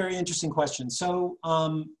actually a very interesting question. So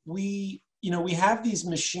we have these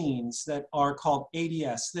machines that are called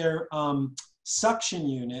ADS. They're suction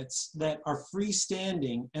units that are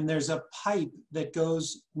freestanding, and there's a pipe that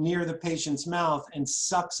goes near the patient's mouth and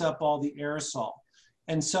sucks up all the aerosol.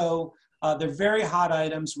 And so they're very hot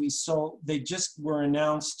items. They just were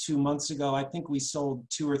announced 2 months ago. I think we sold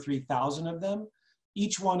 2,000 or 3,000 of them.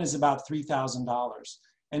 Each one is about $3,000.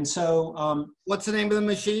 And so what's the name of the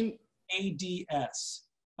machine? ADS.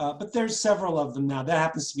 But there's several of them now. That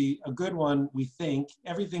happens to be a good one, we think.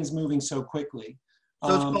 Everything's moving so quickly.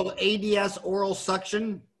 So it's called ADS, oral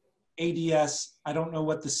suction? ADS, I don't know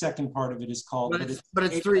what the second part of it is called. But it's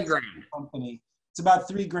 $3,000. Company. It's about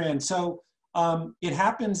 $3,000. So it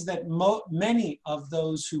happens that many of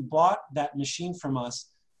those who bought that machine from us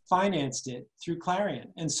financed it through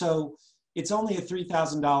Clarion. And so it's only a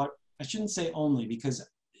 $3,000. I shouldn't say only, because,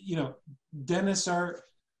 dentists are,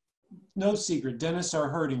 no secret, dentists are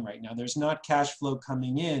hurting right now. There's not cash flow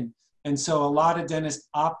coming in. And so a lot of dentists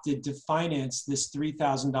opted to finance this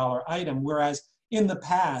 $3,000 item, whereas in the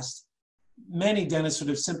past, many dentists would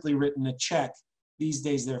have simply written a check. These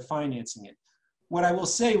days, they're financing it. What I will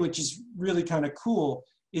say, which is really kind of cool,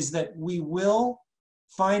 is that we will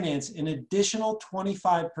finance an additional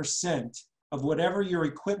 25% of whatever your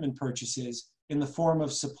equipment purchase is in the form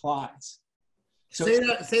of supplies. So say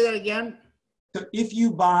that again. So if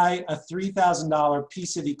you buy a $3,000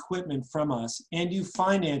 piece of equipment from us and you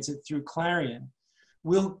finance it through Clarion,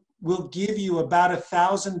 we'll give you about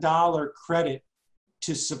 $1,000 credit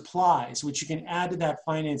to supplies, which you can add to that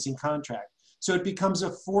financing contract. So it becomes a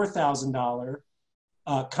 $4,000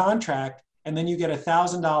 contract, and then you get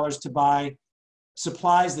 $1,000 to buy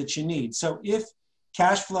supplies that you need. So if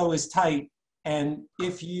cash flow is tight and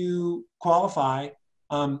if you qualify,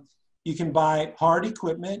 you can buy hard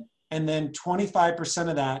equipment, and then 25%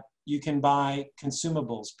 of that you can buy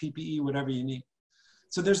consumables, PPE, whatever you need.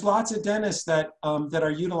 So there's lots of dentists that are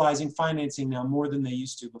utilizing financing now more than they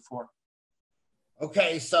used to before.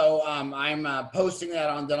 Okay, so I'm posting that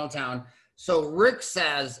on Dental Town. So Rick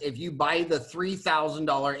says if you buy the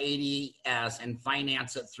 $3,000 ADS and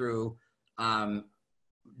finance it through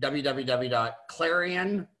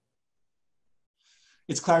www.Clarion.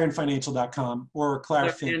 It's clarionfinancial.com or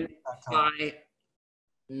clarifin.com.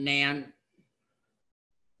 Nan.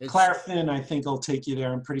 Clarifin, I think, will take you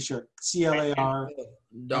there. I'm pretty sure. CLAR.com.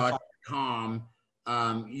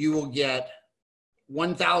 You will get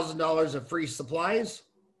 $1,000 of free supplies.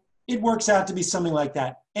 It works out to be something like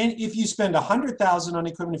that. And if you spend $100,000 on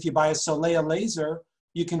equipment, if you buy a Soleil laser,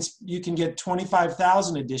 you can get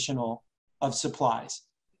 $25,000 additional of supplies.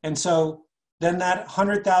 And so then that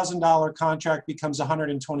 $100,000 contract becomes a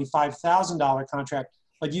 $125,000 contract,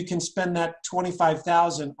 but you can spend that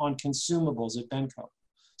 $25,000 on consumables at Benco.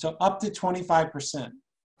 So up to 25%.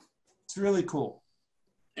 It's really cool.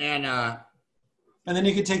 And then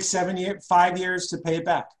you could take 5 years to pay it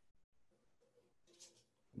back.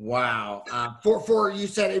 Wow. For you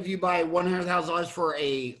said if you buy $100,000 for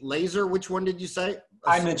a laser, which one did you say?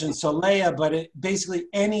 I mentioned Soleil, but basically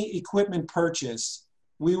any equipment purchase,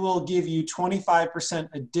 we will give you 25%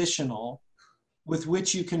 additional with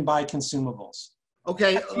which you can buy consumables.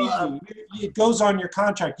 Okay. It goes on your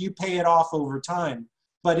contract. You pay it off over time,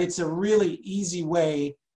 but it's a really easy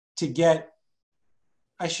way to get,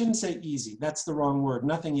 I shouldn't say easy. That's the wrong word.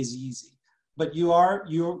 Nothing is easy. But you're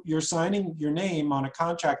signing your name on a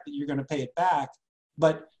contract that you're going to pay it back.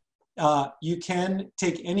 But you can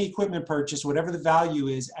take any equipment purchase, whatever the value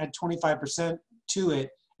is, add 25% to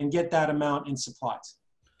it, and get that amount in supplies.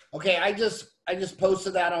 Okay, I just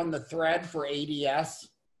posted that on the thread for ADS,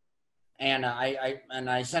 and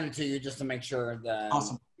I sent it to you just to make sure that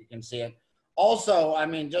awesome. You can see it. Also, I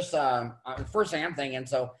mean, just first thing I'm thinking.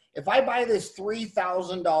 So if I buy this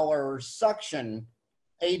 $3,000 suction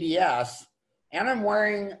ADS, and I'm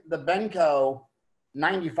wearing the Benco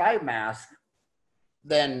 95 mask,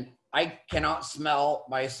 then I cannot smell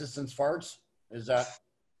my assistant's farts. Is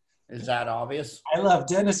that obvious? I love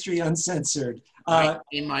dentistry uncensored. My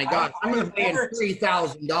God, I'm going to pay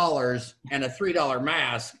 $3,000 and a $3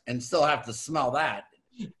 mask and still have to smell that.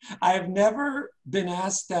 I've never been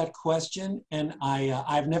asked that question, and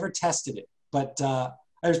I've never tested it, but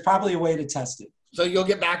there's probably a way to test it. So you'll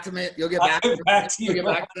get back to me. You'll get back to that.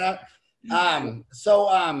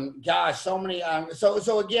 Gosh, so many.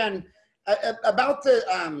 So again, about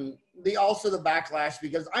the also the backlash,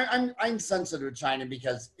 because I'm sensitive to China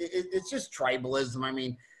because it's just tribalism.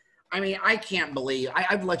 I mean, I can't believe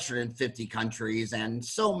I've lectured in 50 countries, and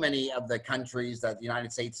so many of the countries that the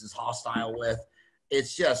United States is hostile with,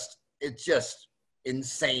 it's just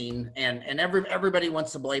insane. And everybody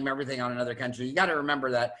wants to blame everything on another country. You got to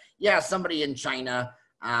remember that, yeah, somebody in China,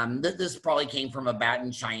 this probably came from a bat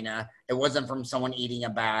in China. It wasn't from someone eating a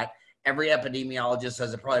bat. Every epidemiologist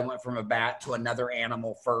says it probably went from a bat to another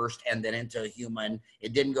animal first and then into a human.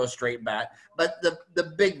 It didn't go straight bat. But the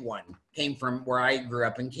big one came from where I grew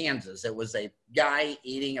up in Kansas. It was a guy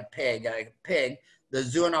eating a pig. The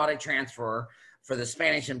zoonotic transfer for the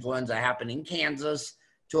Spanish influenza happened in Kansas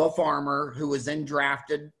to a farmer who was then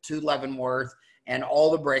drafted to Leavenworth, and all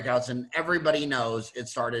the breakouts, and everybody knows it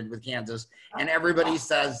started with Kansas. And everybody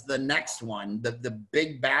says the next one, the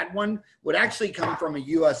big bad one, would actually come from a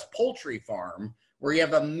U.S. poultry farm where you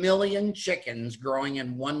have 1 million chickens growing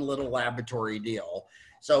in one little laboratory deal.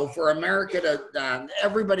 So for America to,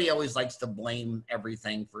 everybody always likes to blame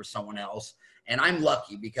everything for someone else. And I'm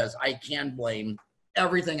lucky because I can blame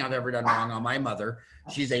everything I've ever done wrong on my mother.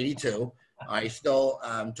 She's 82. I still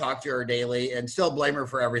talk to her daily and still blame her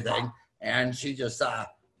for everything. And she just,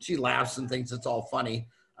 she laughs and thinks it's all funny.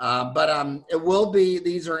 But it will be,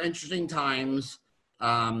 these are interesting times.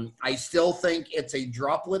 I still think it's a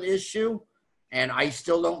droplet issue, and I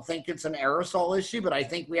still don't think it's an aerosol issue, but I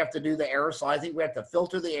think we have to do the aerosol. I think we have to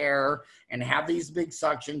filter the air and have these big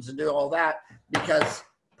suctions and do all that, because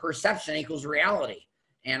perception equals reality.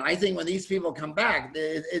 And I think when these people come back,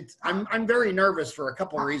 I'm very nervous for a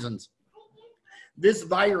couple of reasons. This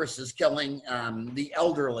virus is killing the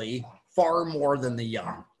elderly far more than the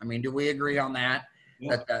young. I mean, do we agree on that?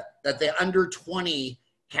 Yeah. That the under 20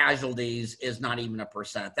 casualties is not even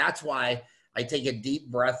 1%. That's why I take a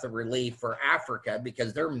deep breath of relief for Africa,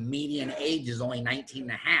 because their median age is only 19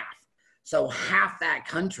 and a half. So half that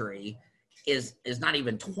country is not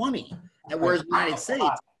even 20. And whereas the United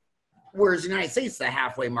States, the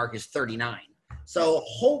halfway mark is 39. So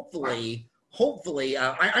hopefully,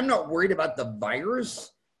 I'm not worried about the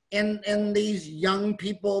virus in these young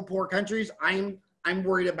people, poor countries. I'm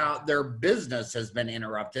worried about their business has been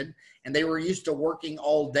interrupted, and they were used to working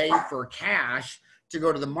all day for cash to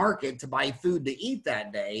go to the market to buy food to eat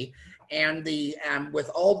that day. And with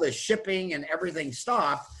all the shipping and everything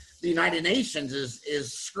stopped, the United Nations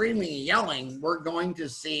is screaming and yelling, we're going to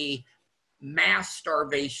see mass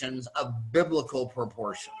starvations of biblical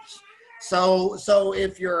proportions. So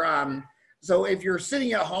if you're So if you're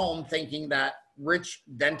sitting at home thinking that rich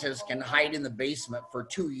dentists can hide in the basement for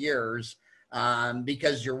 2 years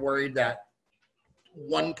because you're worried that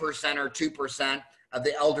 1% or 2% of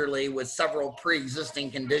the elderly with several pre-existing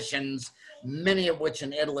conditions, many of which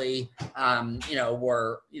in Italy,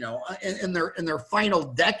 were, in their final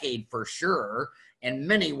decade for sure, and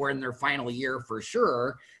many were in their final year for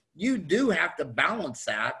sure. You do have to balance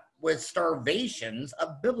that with starvations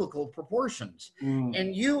of biblical proportions.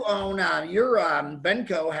 And you own your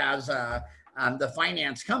Benco has the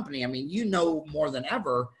finance company. I mean, more than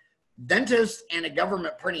ever, dentists and a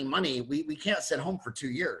government printing money, we can't sit home for 2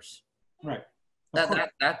 years. Right.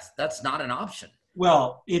 That's not an option.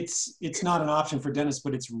 Well, it's not an option for dentists,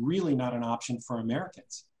 but it's really not an option for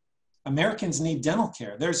Americans. Americans need dental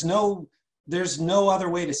care. There's no other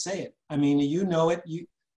way to say it. I mean, it.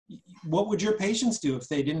 What would your patients do if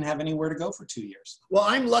they didn't have anywhere to go for 2 years? Well,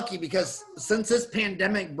 I'm lucky because since this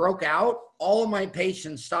pandemic broke out, all of my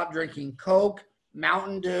patients stopped drinking Coke,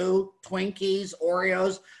 Mountain Dew, Twinkies,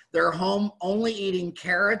 Oreos. They're home only eating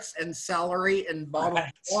carrots and celery and bottled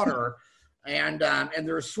water. And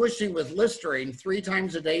they're swishing with Listerine 3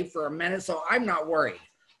 times a day for a minute. So I'm not worried,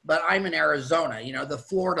 but I'm in Arizona, the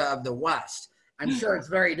Florida of the West. I'm sure it's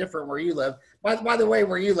very different where you live. By the way,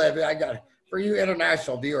 where you live, for you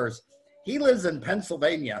international viewers, he lives in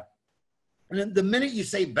Pennsylvania. And the minute you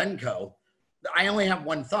say Benco, I only have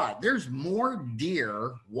one thought. There's more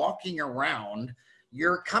deer walking around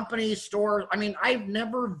your company store. I mean, I've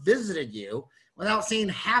never visited you without seeing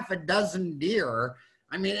half a dozen deer.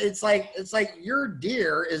 I mean, it's like your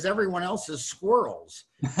deer is everyone else's squirrels.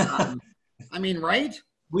 I mean, right?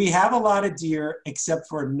 We have a lot of deer, except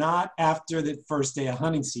for not after the first day of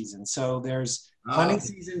hunting season. So hunting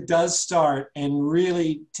season does start and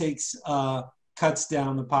really cuts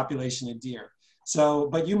down the population of deer. So,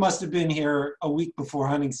 but you must have been here a week before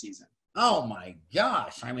hunting season. Oh my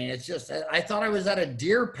gosh. I mean, it's just, I thought I was at a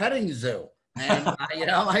deer petting zoo. And,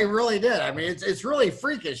 I really did. I mean, it's really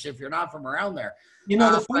freakish if you're not from around there.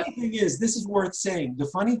 The funny thing is, this is worth saying. The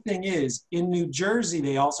funny thing is, in New Jersey,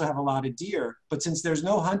 they also have a lot of deer. But since there's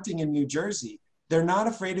no hunting in New Jersey, they're not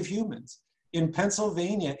afraid of humans. In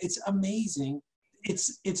Pennsylvania, it's amazing.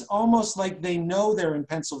 It's almost like they know they're in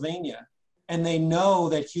Pennsylvania, and they know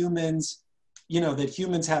that humans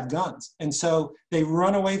have guns. And so they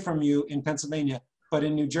run away from you in Pennsylvania, but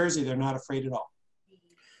in New Jersey, they're not afraid at all.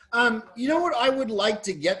 What I would like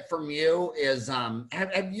to get from you is,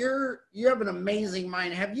 you have an amazing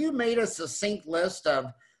mind. Have you made a succinct list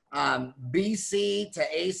of BC to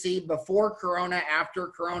AC before Corona, after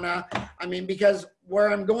Corona? I mean, because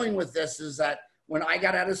where I'm going with this is that when I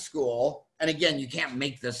got out of school, and again, you can't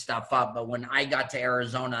make this stuff up, but when I got to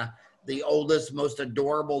Arizona, the oldest, most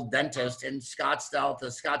adorable dentist in Scottsdale, the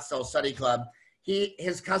Scottsdale Study Club,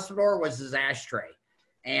 his customer was his ashtray.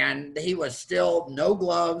 And he was still no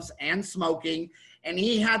gloves and smoking. And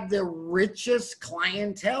he had the richest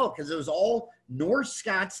clientele because it was all North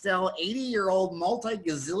Scottsdale, 80-year-old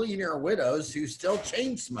multi-gazillionaire widows who still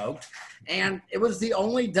chain smoked. And it was the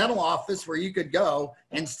only dental office where you could go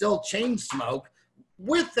and still chain smoke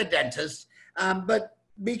with the dentist. But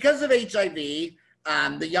because of HIV,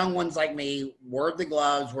 the young ones like me wore the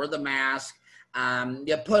gloves, wore the mask.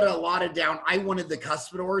 You put a lot of down. I wanted the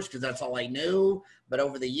cuspidors because that's all I knew. But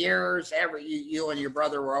over the years, you and your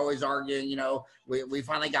brother were always arguing. We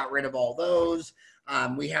finally got rid of all those.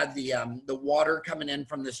 We had the water coming in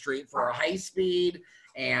from the street for a high speed.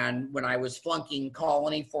 And when I was flunking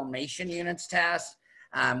colony formation units test,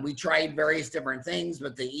 we tried various different things,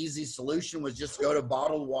 but the easy solution was just go to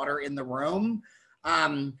bottled water in the room.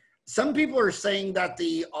 Some people are saying that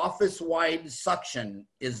the office-wide suction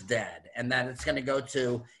is dead and that it's going to go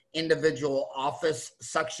to individual office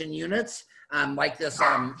suction units like this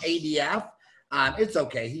ADF. It's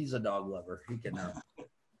okay. He's a dog lover. He can.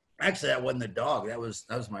 Actually, that wasn't the dog. That was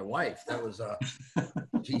my wife. That was.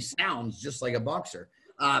 She sounds just like a boxer.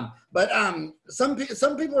 But some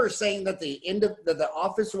people are saying that the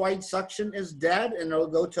office-wide suction is dead and it'll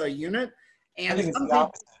go to a unit. And I think it's the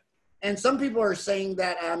opposite. And some people are saying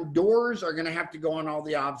that doors are going to have to go on all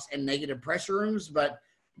the ops and negative pressure rooms. But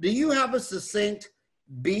do you have a succinct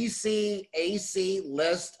BC AC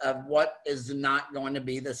list of what is not going to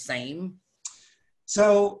be the same?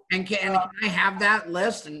 So, can I have that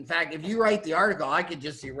list? In fact, if you write the article, I could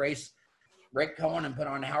just erase Rick Cohen and put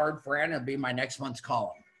on Howard Ferrand. It'll be my next month's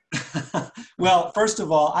column. Well, first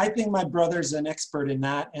of all, I think my brother's an expert in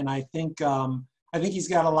that, and I think he's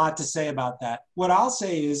got a lot to say about that. What I'll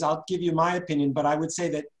say is, I'll give you my opinion, but I would say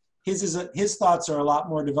that his thoughts are a lot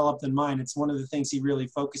more developed than mine. It's one of the things he really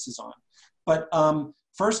focuses on. But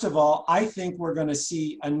first of all, I think we're going to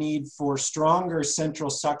see a need for stronger central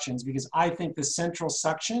suctions, because I think the central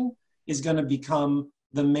suction is going to become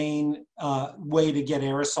the main way to get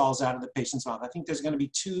aerosols out of the patient's mouth. I think there's going to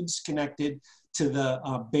be tubes connected to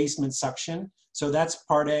the basement suction. So that's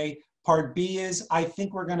part A. Part B is, I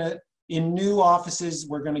think we're going to, in new offices,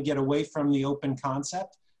 we're going to get away from the open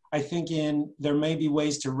concept. I think there may be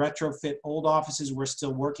ways to retrofit old offices. We're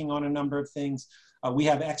still working on a number of things. We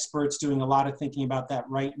have experts doing a lot of thinking about that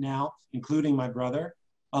right now, including my brother.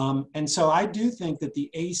 And so I do think that the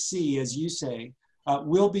AC, as you say,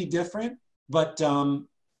 will be different, but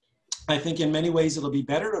I think in many ways it'll be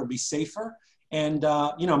better, it'll be safer. And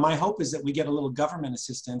you know, my hope is that we get a little government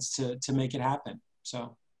assistance to make it happen,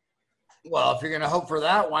 so. Well, if you're going to hope for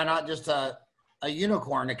that, why not just a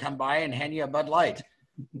unicorn to come by and hand you a Bud Light?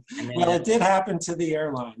 I mean, well, it did happen to the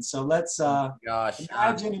airline. So let's gosh,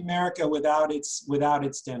 imagine America without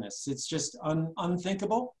its dentists. It's just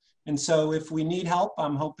unthinkable. And so if we need help,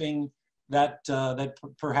 I'm hoping that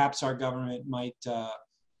perhaps our government might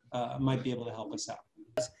be able to help us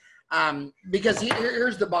out. Because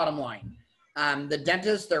here's the bottom line. The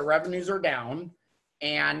dentists, their revenues are down.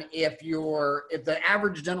 And if the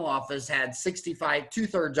average dental office had 65,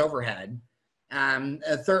 2/3 overhead,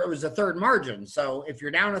 it was a third margin. So if you're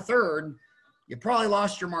down a third, you probably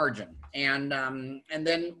lost your margin. And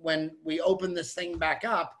then when we open this thing back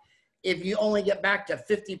up, if you only get back to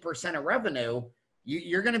 50% of revenue,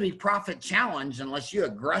 you're going to be profit challenged unless you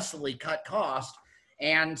aggressively cut cost.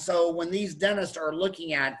 And so when these dentists are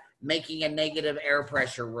looking at making a negative air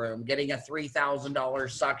pressure room, getting a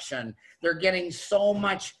 $3,000 suction, they're getting so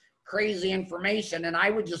much crazy information. And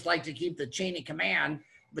I would just like to keep the chain of command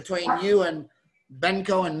between you and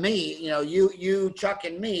Benco and me, you know, you, Chuck,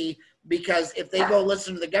 and me, because if they go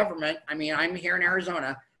listen to the government, I mean, I'm here in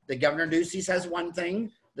Arizona, the Governor Ducey says one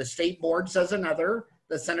thing, the state board says another,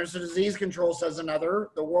 the Centers for Disease Control says another,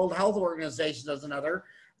 the World Health Organization says another,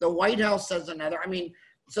 the White House says another. I mean,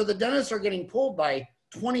 so the dentists are getting pulled by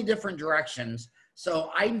 20 different directions.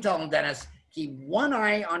 So I'm telling dentists, keep one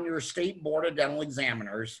eye on your state board of dental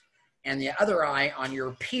examiners and the other eye on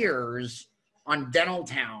your peers on Dental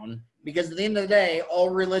Town, because at the end of the day, all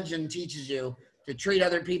religion teaches you to treat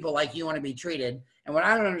other people like you want to be treated. And what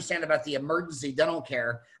I don't understand about the emergency dental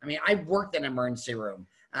care, I mean, I've worked in an emergency room.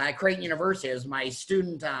 At Creighton University as my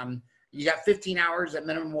student, you got 15 hours at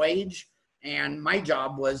minimum wage, and my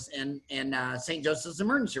job was in St. Joseph's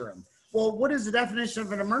emergency room. Well, what is the definition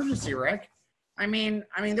of an emergency, Rick? I mean,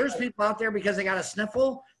 there's people out there because they got a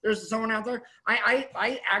sniffle. There's someone out there.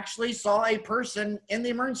 I actually saw a person in the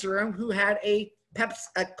emergency room who had a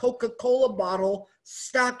Coca-Cola bottle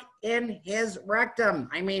stuck in his rectum.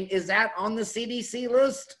 I mean, is that on the CDC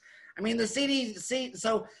list? I mean, the CDC,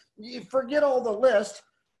 so you forget all the list.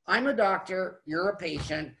 I'm a doctor, you're a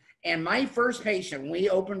patient, and my first patient, when we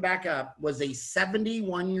opened back up, was a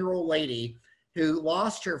 71-year-old lady who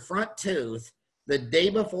lost her front tooth the day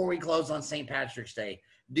before we closed on St. Patrick's Day.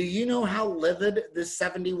 Do you know how livid this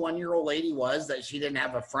 71-year-old lady was that she didn't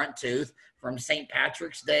have a front tooth from St.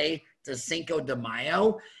 Patrick's Day to Cinco de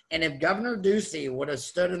Mayo? And if Governor Ducey would have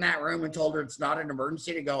stood in that room and told her it's not an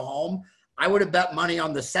emergency to go home, I would have bet money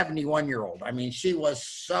on the 71-year-old. I mean, she was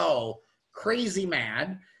so crazy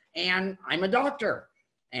mad. And I'm a doctor,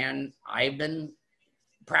 and I've been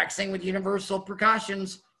practicing with universal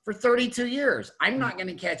precautions for 32 years. I'm not going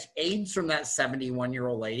to catch AIDS from that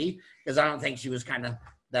 71-year-old lady, because I don't think she was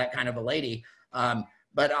that kind of a lady.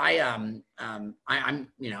 But I'm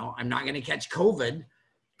not going to catch COVID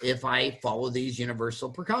if I follow these universal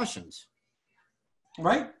precautions.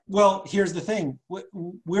 Right. Well, here's the thing.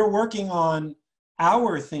 We're working on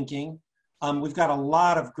our thinking. We've got a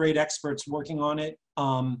lot of great experts working on it,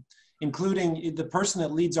 including the person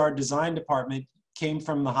that leads our design department came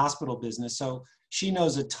from the hospital business. So she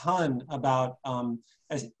knows a ton about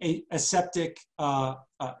aseptic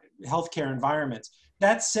healthcare environments.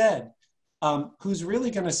 That said, who's really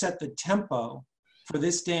going to set the tempo for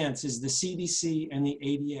this dance is the CDC and the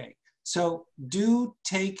ADA. So do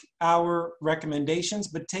take our recommendations,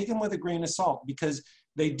 but take them with a grain of salt, because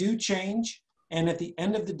they do change. And at the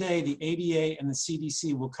end of the day, the ADA and the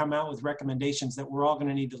CDC will come out with recommendations that we're all going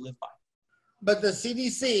to need to live by. But the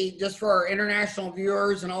CDC, just for our international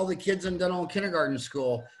viewers and all the kids in dental and kindergarten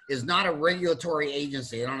school, is not a regulatory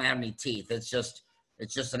agency. They don't have any teeth. It's just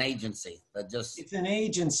an agency that just. It's an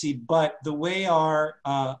agency, but the way our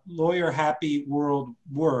lawyer-happy world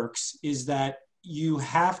works is that you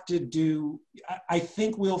have to do. I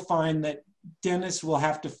think we'll find that dentists will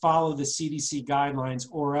have to follow the CDC guidelines,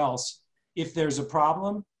 or else, if there's a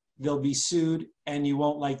problem, they'll be sued, and you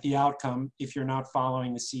won't like the outcome if you're not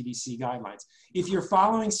following the CDC guidelines. If you're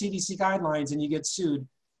following CDC guidelines and you get sued,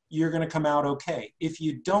 you're going to come out okay. If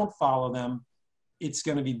you don't follow them, it's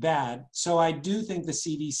going to be bad. So I do think the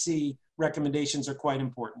CDC recommendations are quite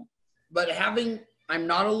important. But I'm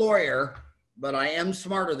not a lawyer, but I am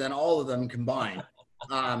smarter than all of them combined.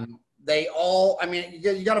 You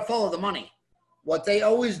got to follow the money. What they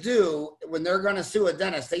always do when they're going to sue a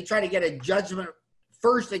dentist, they try to get a judgment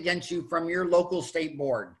first against you from your local state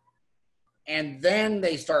board. And then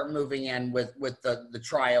they start moving in with the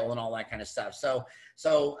trial and all that kind of stuff. So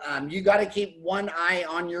you got to keep one eye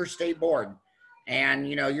on your state board.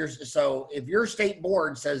 And, so if your state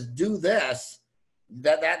board says, do this,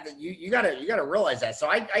 you gotta realize that. So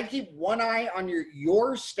I keep one eye on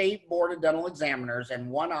your state board of dental examiners and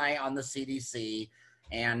one eye on the CDC,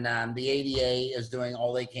 and the ADA is doing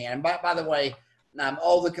all they can. By the way,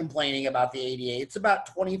 all the complaining about the ADA, it's about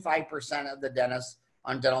 25% of the dentists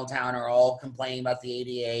on Dental Town are all complaining about the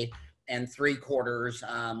ADA, and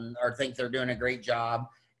 3/4 or think they're doing a great job.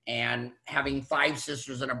 And having 5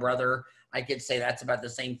 sisters and a brother, I could say that's about the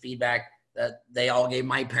same feedback that they all gave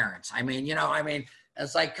my parents.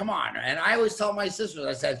 It's like, come on. And I always tell my sisters,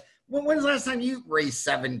 I said, when's the last time you raised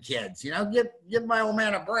 7 kids? Give my old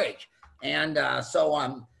man a break. And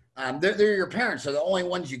they're your parents. They're the only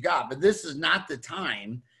ones you got. But this is not the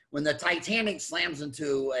time. When the Titanic slams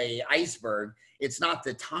into a iceberg, it's not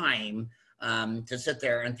the time to sit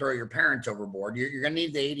there and throw your parents overboard. You're going to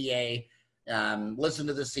need the ADA, listen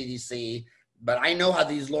to the CDC. But I know how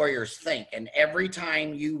these lawyers think. And every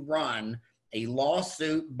time you run a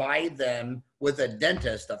lawsuit by them with a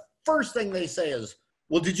dentist, the first thing they say is,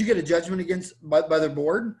 well, did you get a judgment by the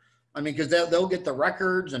board? Because they'll get the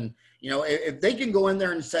records. And, if they can go in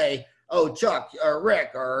there and say, oh, Chuck or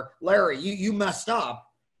Rick or Larry, you messed up,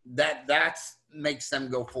 that makes them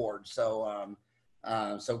go forward. So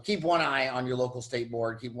keep one eye on your local state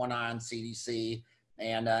board, keep one eye on CDC.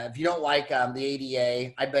 And if you don't like the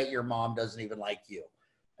ADA, I bet your mom doesn't even like you.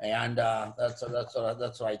 And that's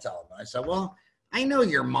what I tell them. I said, well, I know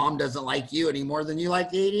your mom doesn't like you any more than you like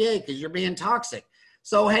the ADA because you're being toxic.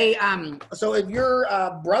 So, hey, so if your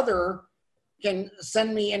brother can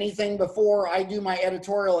send me anything before I do my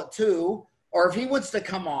editorial at 2, or if he wants to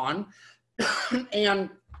come on, and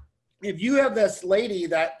if you have this lady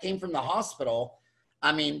that came from the hospital,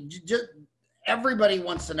 just everybody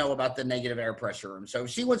wants to know about the negative air pressure room. So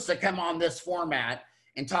if she wants to come on this format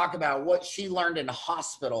and talk about what she learned in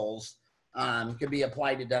hospitals could be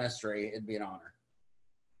applied to dentistry, it'd be an honor.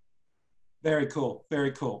 Very cool.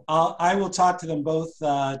 Very cool. I will talk to them both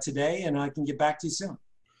today, and I can get back to you soon.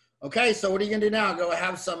 Okay. So what are you going to do now? Go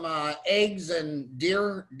have some eggs and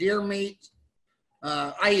deer meat.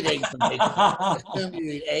 I eat eggs and bacon. I assume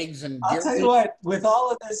you eat eggs and deer meat. I'll tell you what, with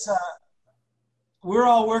all of this, we're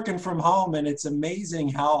all working from home, and it's amazing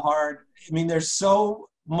how hard, there's so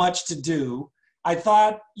much to do. I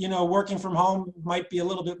thought, working from home might be a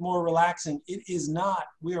little bit more relaxing. It is not.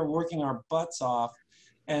 We are working our butts off.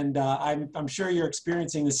 And I'm sure you're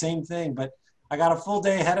experiencing the same thing, but I got a full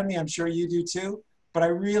day ahead of me. I'm sure you do too. But I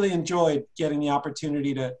really enjoyed getting the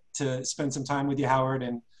opportunity to spend some time with you, Howard.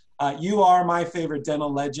 And you are my favorite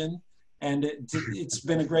dental legend. And it's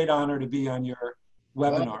been a great honor to be on your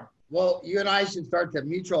webinar. Well, you and I should start the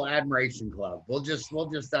Mutual Admiration Club. We'll just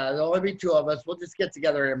there'll only be 2 of us. We'll just get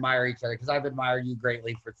together and admire each other, because I've admired you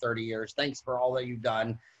greatly for 30 years. Thanks for all that you've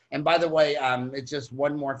done. And by the way, it's just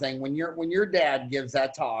one more thing. When your dad gives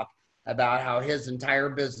that talk about how his entire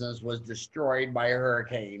business was destroyed by a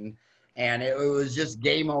hurricane, and it was just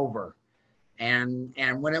game over. And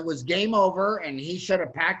when it was game over and he should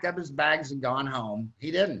have packed up his bags and gone home,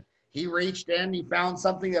 he didn't. He reached in, he found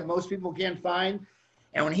something that most people can't find.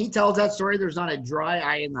 And when he tells that story, there's not a dry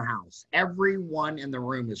eye in the house. Everyone in the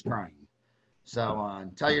room is crying. So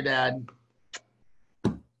tell your dad,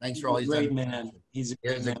 thanks for all he's done. Great man. He's a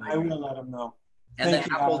great man. I will let him know. And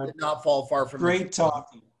the apple did not fall far from Great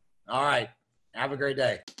talking. All right. Have a great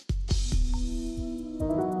day.